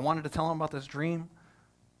 I wanted to tell him about this dream,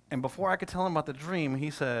 and before I could tell him about the dream,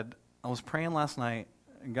 he said, I was praying last night,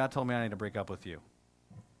 and God told me I need to break up with you.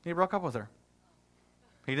 He broke up with her.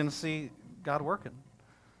 He didn't see God working.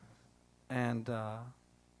 And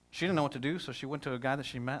she didn't know what to do, so she went to a guy that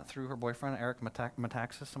she met through her boyfriend, Eric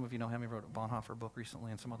Metaxas. Some of you know him. He wrote a Bonhoeffer book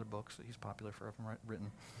recently and some other books that he's popular for,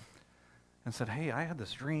 written. And said, hey, I had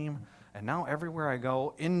this dream, and now everywhere I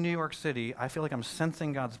go in New York City, I feel like I'm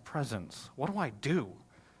sensing God's presence. What do I do?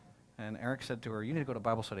 And Eric said to her, you need to go to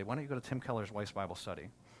Bible study. Why don't you go to Tim Keller's wife's Bible study?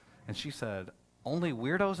 And she said, only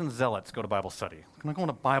weirdos and zealots go to Bible study. I'm not going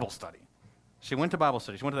to Bible study. She went to Bible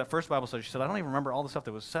study. She went to that first Bible study. She said, I don't even remember all the stuff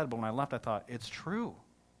that was said, but when I left, I thought, it's true.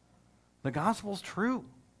 The gospel's true.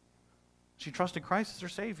 She trusted Christ as her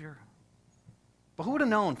Savior. But who would have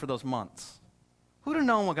known for those months? Who would have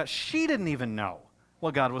known what God, she didn't even know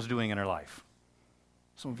what God was doing in her life.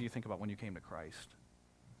 Some of you think about when you came to Christ.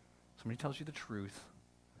 Somebody tells you the truth.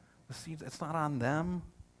 The seeds, it's not on them.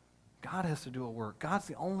 God has to do a work. God's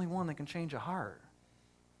the only one that can change a heart.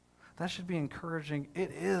 That should be encouraging.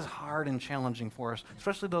 It is hard and challenging for us,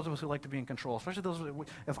 especially those of us who like to be in control, especially those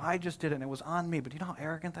if I just did it and it was on me. But do you know how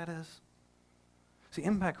arrogant that is? See,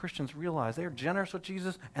 Impact Christians realize they're generous with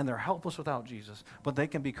Jesus and they're helpless without Jesus, but they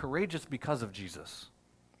can be courageous because of Jesus.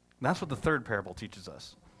 That's what the third parable teaches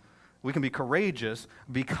us. We can be courageous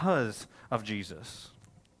because of Jesus.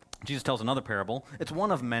 Jesus tells another parable. It's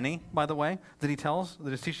one of many, by the way, that he tells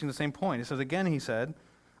that is teaching the same point. He says, again, he said,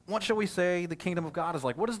 what shall we say the kingdom of God is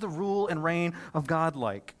like? What is the rule and reign of God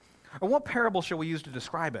like? Or what parable shall we use to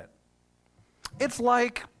describe it? It's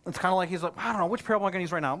kind of like he's like, I don't know, which parable am I going to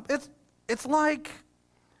use right now? It's like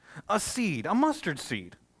a seed, a mustard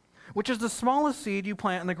seed, which is the smallest seed you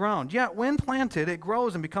plant in the ground. Yet when planted, it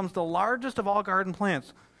grows and becomes the largest of all garden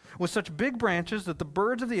plants, with such big branches that the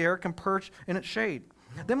birds of the air can perch in its shade.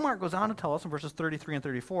 Then Mark goes on to tell us in verses 33 and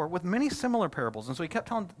 34, with many similar parables, and so he kept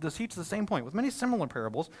telling this teaches the same point. With many similar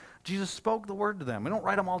parables, Jesus spoke the word to them. We don't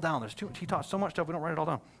write them all down. He taught so much stuff, we don't write it all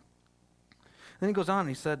down. Then he goes on and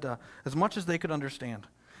he said, as much as they could understand.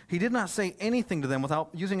 He did not say anything to them without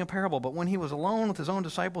using a parable, but when he was alone with his own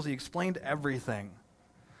disciples, he explained everything.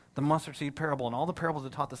 The mustard seed parable and all the parables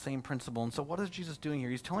that taught the same principle. And so what is Jesus doing here?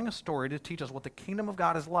 He's telling a story to teach us what the kingdom of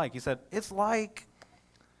God is like. He said, it's like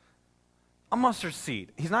a mustard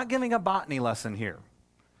seed. He's not giving a botany lesson here.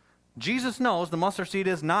 Jesus knows the mustard seed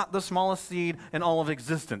is not the smallest seed in all of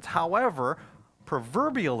existence. However,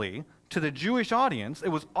 proverbially, to the Jewish audience, it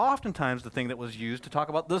was oftentimes the thing that was used to talk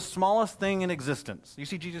about the smallest thing in existence. You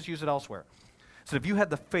see Jesus use it elsewhere. So if you had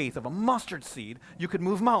the faith of a mustard seed, you could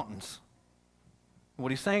move mountains.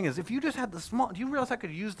 What he's saying is, if you just had do you realize I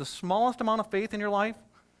could use the smallest amount of faith in your life?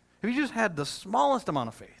 If you just had the smallest amount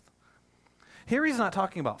of faith. Here he's not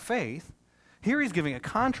talking about faith. Here he's giving a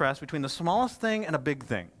contrast between the smallest thing and a big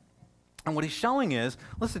thing. And what he's showing is,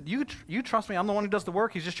 listen, you trust me, I'm the one who does the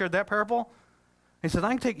work. He's just shared that parable. He says,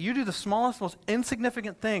 you do the smallest, most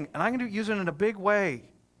insignificant thing, and I'm going to use it in a big way.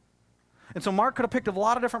 And so Mark could have picked a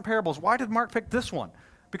lot of different parables. Why did Mark pick this one?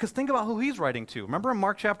 Because think about who he's writing to. Remember in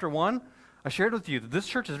Mark chapter 1, I shared with you that this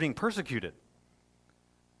church is being persecuted.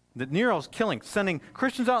 That Nero's sending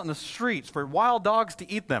Christians out in the streets for wild dogs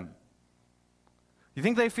to eat them. You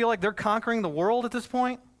think they feel like they're conquering the world at this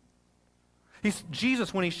point?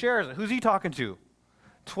 Jesus, when he shares it, who's he talking to?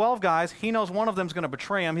 12 guys. He knows one of them is going to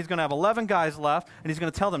betray him. He's going to have 11 guys left, and he's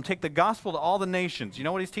going to tell them, take the gospel to all the nations. You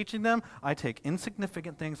know what he's teaching them? I take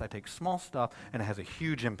insignificant things, I take small stuff, and it has a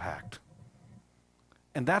huge impact.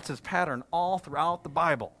 And that's his pattern all throughout the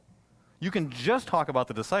Bible. You can just talk about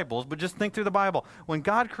the disciples, but just think through the Bible. When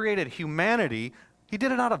God created humanity, he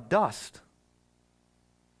did it out of dust.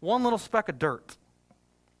 One little speck of dirt.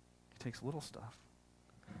 He takes little stuff.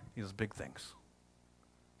 He does big things.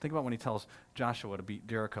 Think about when he tells Joshua to beat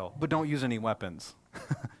Jericho, but don't use any weapons.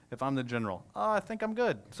 If I'm the general, I think I'm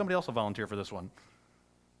good. Somebody else will volunteer for this one.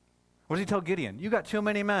 What does he tell Gideon? You got too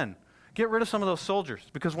many men. Get rid of some of those soldiers,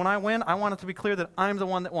 because when I win, I want it to be clear that I'm the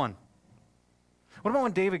one that won. What about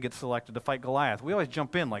when David gets selected to fight Goliath? We always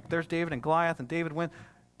jump in like, there's David and Goliath, and David wins.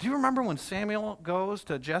 Do you remember when Samuel goes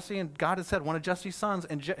to Jesse, and God had said, one of Jesse's sons,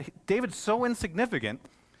 and David's so insignificant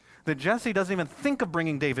that Jesse doesn't even think of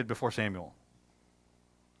bringing David before Samuel.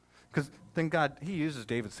 Because then God, he uses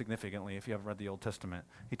David significantly if you haven't read the Old Testament.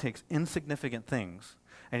 He takes insignificant things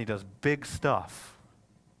and he does big stuff.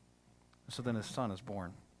 So then his son is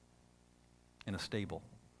born in a stable,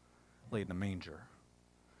 laid in a manger.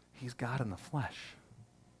 He's God in the flesh.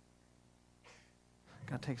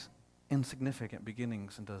 God takes insignificant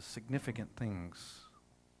beginnings and does significant things.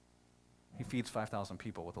 He feeds 5,000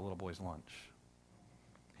 people with a little boy's lunch.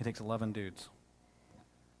 He takes 11 dudes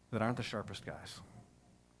that aren't the sharpest guys.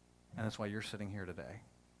 And that's why you're sitting here today.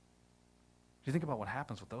 Do you think about what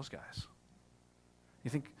happens with those guys? You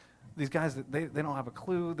think these guys, they don't have a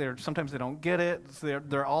clue. Sometimes they don't get it.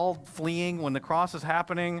 They're all fleeing when the cross is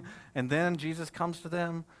happening, and then Jesus comes to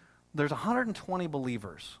them. There's 120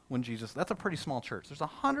 believers when Jesus, that's a pretty small church. There's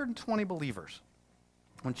 120 believers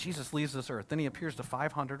when Jesus leaves this earth. Then he appears to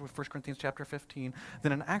 500 with 1 Corinthians chapter 15.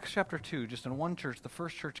 Then in Acts chapter 2, just in one church, the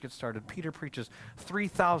first church gets started. Peter preaches,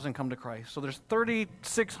 3,000 come to Christ. So there's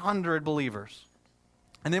 3,600 believers.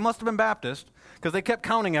 And they must have been Baptist because they kept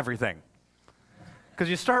counting everything. Because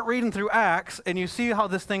you start reading through Acts and you see how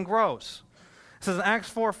this thing grows. It says in Acts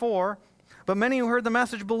 4:4, but many who heard the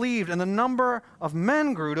message believed, and the number of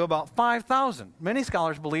men grew to about 5,000. Many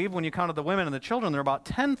scholars believe when you counted the women and the children, there were about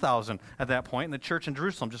 10,000 at that point in the church in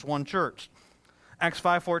Jerusalem, just one church. Acts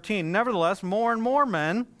 5:14, nevertheless, more and more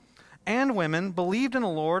men and women believed in the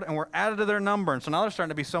Lord and were added to their number. And so now there's starting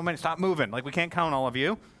to be so many. Stop moving. Like we can't count all of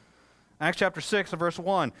you. Acts chapter 6 and verse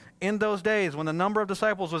 1, in those days when the number of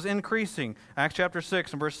disciples was increasing, Acts chapter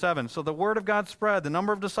 6 and verse 7, so the word of God spread, the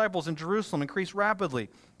number of disciples in Jerusalem increased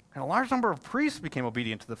rapidly, and a large number of priests became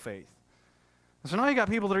obedient to the faith. And so now you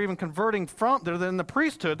got people that are even converting from, they're in the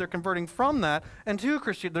priesthood, they're converting from that, and to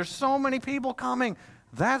Christianity. There's so many people coming.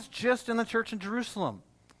 That's just in the church in Jerusalem.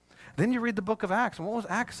 Then you read the book of Acts, and what was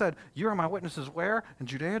Acts said? You are my witnesses where? In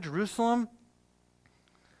Judea, Jerusalem,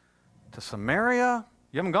 to Samaria.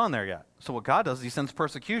 You haven't gone there yet. So what God does is he sends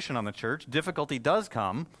persecution on the church. Difficulty does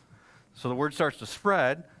come. So the word starts to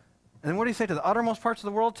spread. And then what do you say to the uttermost parts of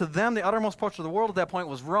the world? To them, the uttermost parts of the world at that point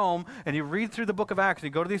was Rome. And you read through the book of Acts, you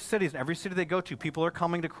go to these cities, and every city they go to, people are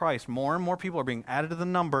coming to Christ. More and more people are being added to the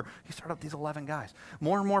number. He started up these 11 guys.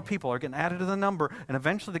 More and more people are getting added to the number. And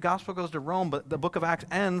eventually the gospel goes to Rome, but the book of Acts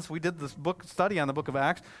ends. We did this book study on the book of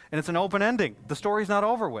Acts, and it's an open ending. The story's not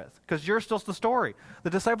over with, because you're still the story. The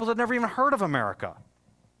disciples had never even heard of America.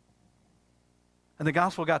 And the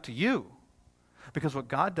gospel got to you. Because what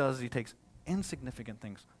God does is he takes insignificant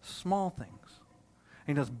things, small things,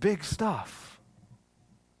 and he does big stuff.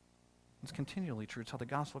 It's continually true. It's how the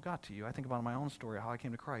gospel got to you. I think about my own story, how I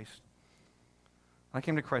came to Christ. I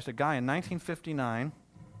came to Christ, a guy in 1959.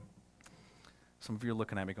 Some of you are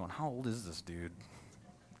looking at me going, how old is this dude?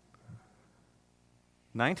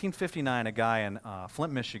 1959, a guy in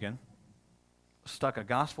Flint, Michigan, stuck a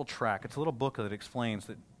gospel tract. It's a little book that explains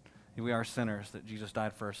that we are sinners, that Jesus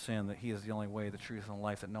died for our sin, that he is the only way, the truth, and the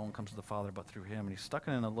life, that no one comes to the Father but through him. And he stuck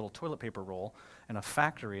it in a little toilet paper roll in a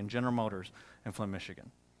factory in General Motors in Flint, Michigan.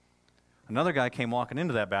 Another guy came walking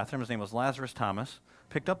into that bathroom. His name was Lazarus Thomas,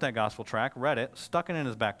 picked up that gospel tract, read it, stuck it in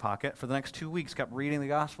his back pocket. For the next 2 weeks, kept reading the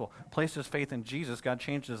gospel, placed his faith in Jesus. God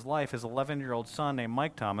changed his life. His 11-year-old son named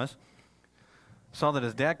Mike Thomas saw that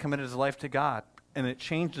his dad committed his life to God, and it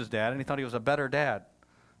changed his dad, and he thought he was a better dad.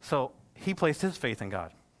 So he placed his faith in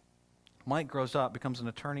God. Mike grows up, becomes an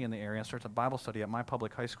attorney in the area, and starts a Bible study at my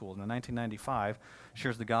public high school. And in 1995,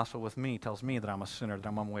 shares the gospel with me, tells me that I'm a sinner, that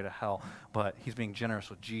I'm on my way to hell, but he's being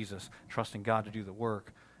generous with Jesus, trusting God to do the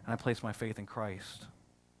work, and I place my faith in Christ.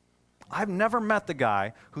 I've never met the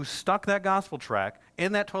guy who stuck that gospel tract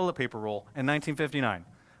in that toilet paper roll in 1959.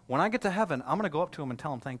 When I get to heaven, I'm going to go up to him and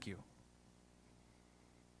tell him thank you.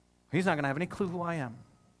 He's not going to have any clue who I am.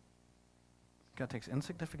 God takes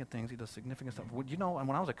insignificant things. He does significant stuff. You know, and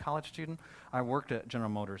when I was a college student, I worked at General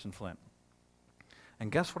Motors in Flint.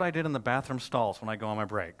 And guess what I did in the bathroom stalls when I go on my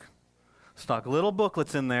break? Stuck little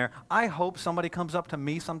booklets in there. I hope somebody comes up to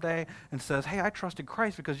me someday and says, hey, I trusted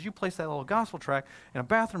Christ because you placed that little gospel tract in a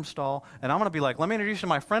bathroom stall. And I'm going to be like, let me introduce you to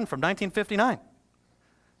my friend from 1959.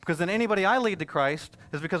 Because then anybody I lead to Christ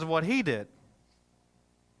is because of what he did.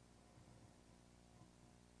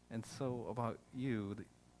 And so about you,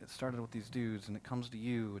 it started with these dudes, and it comes to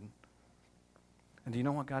you. And do you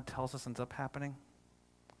know what God tells us ends up happening?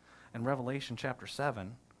 In Revelation chapter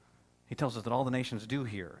 7, he tells us that all the nations do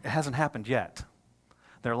hear. It hasn't happened yet.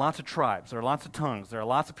 There are lots of tribes. There are lots of tongues. There are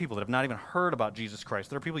lots of people that have not even heard about Jesus Christ.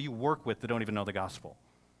 There are people you work with that don't even know the gospel.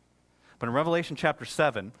 But in Revelation chapter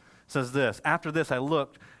 7, it says this, after this I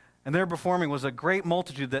looked, and there before me was a great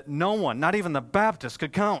multitude that no one, not even the Baptists,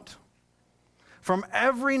 could count. From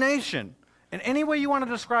every nation In any way you want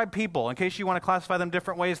to describe people, in case you want to classify them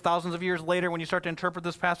different ways, thousands of years later when you start to interpret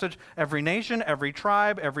this passage, every nation, every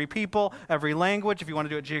tribe, every people, every language, if you want to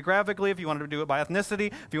do it geographically, if you want to do it by ethnicity,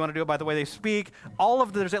 if you want to do it by the way they speak,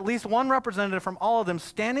 there's at least one representative from all of them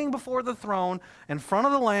standing before the throne in front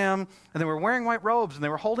of the Lamb, and they were wearing white robes, and they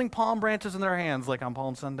were holding palm branches in their hands like on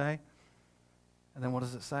Palm Sunday. And then what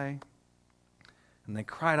does it say? And they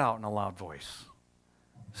cried out in a loud voice.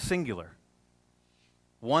 Singular.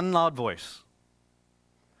 One loud voice.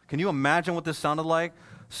 Can you imagine what this sounded like?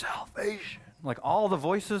 Salvation. Like all the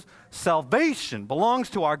voices, salvation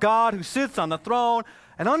belongs to our God who sits on the throne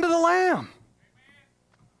and unto the Lamb.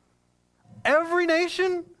 Every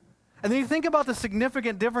nation. And then you think about the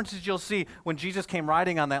significant differences you'll see when Jesus came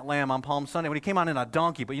riding on that lamb on Palm Sunday, when he came on in a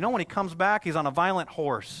donkey. But you know when he comes back, he's on a violent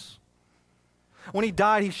horse. When he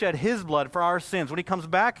died, he shed his blood for our sins. When he comes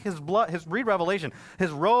back, read Revelation, his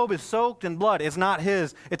robe is soaked in blood. It's not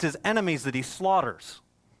his, it's his enemies that he slaughters.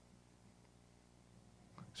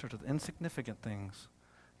 He starts with insignificant things,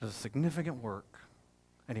 does a significant work,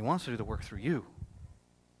 and he wants to do the work through you.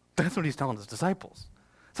 That's what he's telling his disciples.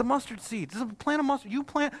 It's a mustard seed. It's a plant of mustard.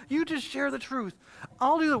 You just share the truth.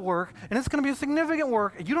 I'll do the work, and it's going to be a significant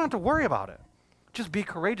work, and you don't have to worry about it. Just be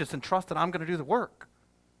courageous and trust that I'm going to do the work.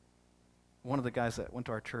 One of the guys that went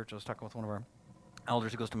to our church, I was talking with one of our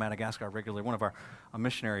elders who goes to Madagascar regularly. One of our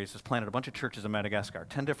missionaries has planted a bunch of churches in Madagascar,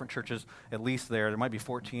 10 different churches at least there. There might be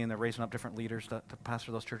 14. They're raising up different leaders to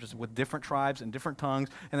pastor those churches with different tribes and different tongues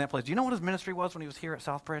in that place. Do you know what his ministry was when he was here at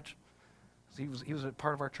Southbridge? He was a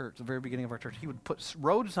part of our church, the very beginning of our church. He would put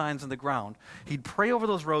road signs in the ground. He'd pray over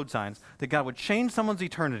those road signs that God would change someone's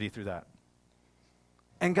eternity through that.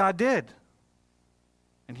 And God did.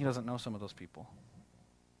 And he doesn't know some of those people.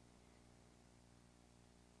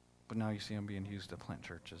 But now you see him being used to plant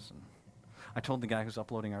churches. And I told the guy who's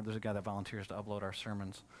uploading there's a guy that volunteers to upload our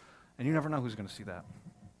sermons. And you never know who's going to see that.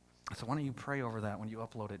 I said, why don't you pray over that when you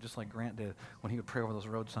upload it, just like Grant did when he would pray over those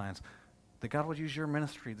road signs, that God would use your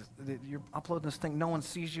ministry. That you're uploading this thing, no one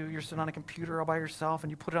sees you, you're sitting on a computer all by yourself, and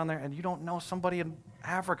you put it on there, and you don't know, somebody in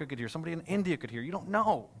Africa could hear, somebody in India could hear. You don't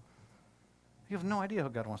know. You have no idea how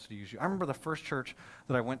God wants to use you. I remember the first church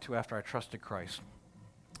that I went to after I trusted Christ.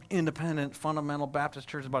 Independent, fundamental Baptist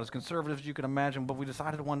church, about as conservative as you could imagine, but we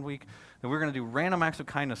decided one week that we were going to do random acts of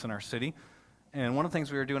kindness in our city. And one of the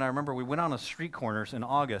things we were doing, I remember we went on the street corners in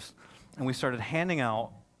August, and we started handing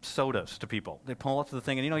out sodas to people. They pull up to the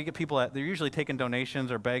thing, and you get people they're usually taking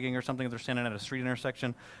donations or begging or something if they're standing at a street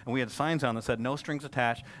intersection, and we had signs on that said no strings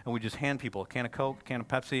attached, and we just hand people a can of Coke, a can of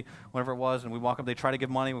Pepsi, whatever it was, and we walk up, they try to give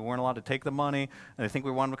money, we weren't allowed to take the money, and they think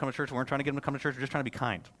we wanted them to come to church, we weren't trying to get them to come to church, we were just trying to be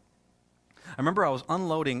kind. I remember I was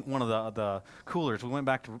unloading one of the coolers. We went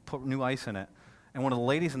back to put new ice in it. And one of the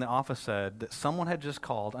ladies in the office said that someone had just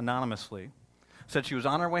called anonymously, said she was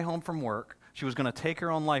on her way home from work. She was going to take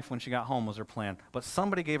her own life when she got home was her plan. But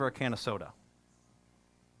somebody gave her a can of soda.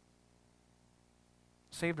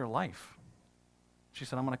 Saved her life. She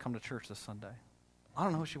said, I'm going to come to church this Sunday. I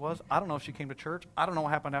don't know who she was. I don't know if she came to church. I don't know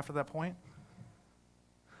what happened after that point.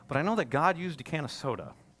 But I know that God used a can of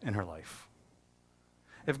soda in her life.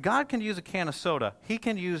 If God can use a can of soda, he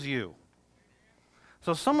can use you.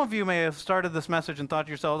 So some of you may have started this message and thought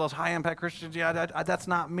to yourself, those high-impact Christians, that's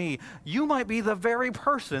not me. You might be the very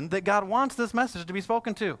person that God wants this message to be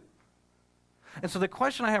spoken to. And so the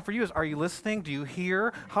question I have for you is, are you listening? Do you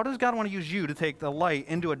hear? How does God want to use you to take the light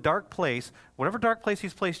into a dark place, whatever dark place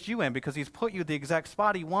he's placed you in, because he's put you the exact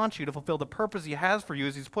spot he wants you to fulfill the purpose he has for you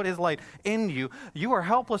as he's put his light in you. You are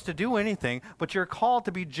helpless to do anything, but you're called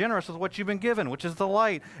to be generous with what you've been given, which is the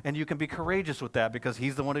light, and you can be courageous with that because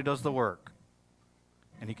he's the one who does the work,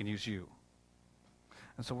 and he can use you.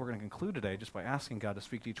 And so we're going to conclude today just by asking God to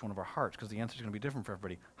speak to each one of our hearts, because the answer is going to be different for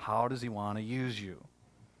everybody. How does he want to use you?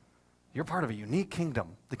 You're part of a unique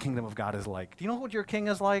kingdom. The kingdom of God is like. Do you know what your king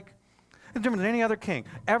is like? It's different than any other king.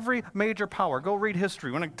 Every major power, go read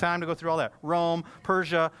history. We don't have time to go through all that. Rome,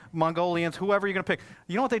 Persia, Mongolians, whoever you're going to pick.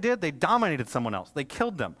 You know what they did? They dominated someone else. They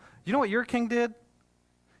killed them. You know what your king did?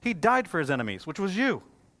 He died for his enemies, which was you.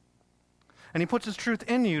 And he puts his truth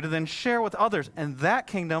in you to then share with others. And that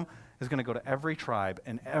kingdom is going to go to every tribe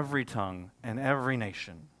and every tongue and every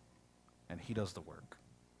nation. And he does the work.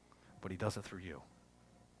 But he does it through you.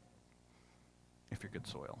 If you're good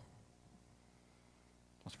soil.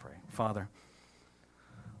 Let's pray. Father,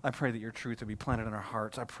 I pray that your truth would be planted in our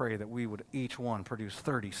hearts. I pray that we would each one produce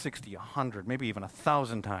 30, 60, 100, maybe even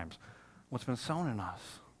 1,000 times what's been sown in us.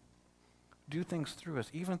 Do things through us,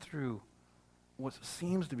 even through what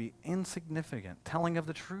seems to be insignificant, telling of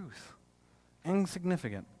the truth.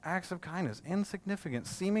 insignificant acts of kindness, insignificant,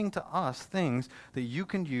 seeming to us things that you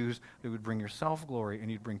can use that would bring yourself glory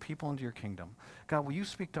and you'd bring people into your kingdom. God, will you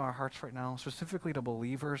speak to our hearts right now, specifically to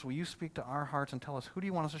believers? Will you speak to our hearts and tell us, who do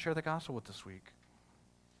you want us to share the gospel with this week?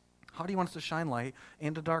 How do you want us to shine light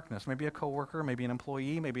into darkness? Maybe a coworker, maybe an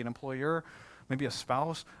employee, maybe an employer, maybe a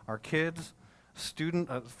spouse, our kids, student,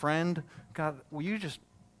 a friend. God, will you just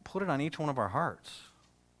put it on each one of our hearts?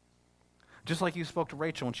 Just like you spoke to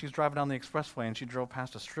Rachel when she was driving down the expressway and she drove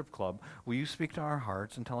past a strip club, will you speak to our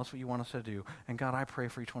hearts and tell us what you want us to do? And God, I pray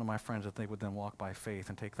for each one of my friends that they would then walk by faith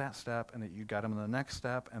and take that step, and that you got them in the next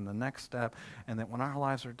step and the next step, and that when our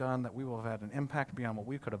lives are done, that we will have had an impact beyond what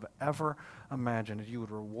we could have ever imagined, and you would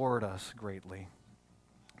reward us greatly.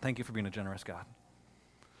 Thank you for being a generous God.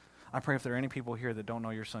 I pray if there are any people here that don't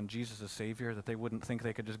know your son Jesus as Savior, that they wouldn't think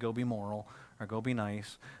they could just go be moral or go be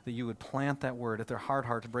nice, that you would plant that word. If they're hard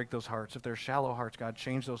hearts, break those hearts. If they're shallow hearts, God,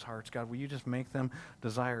 change those hearts. God, will you just make them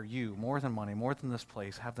desire you more than money, more than this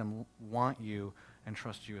place, have them want you and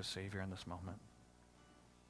trust you as Savior in this moment.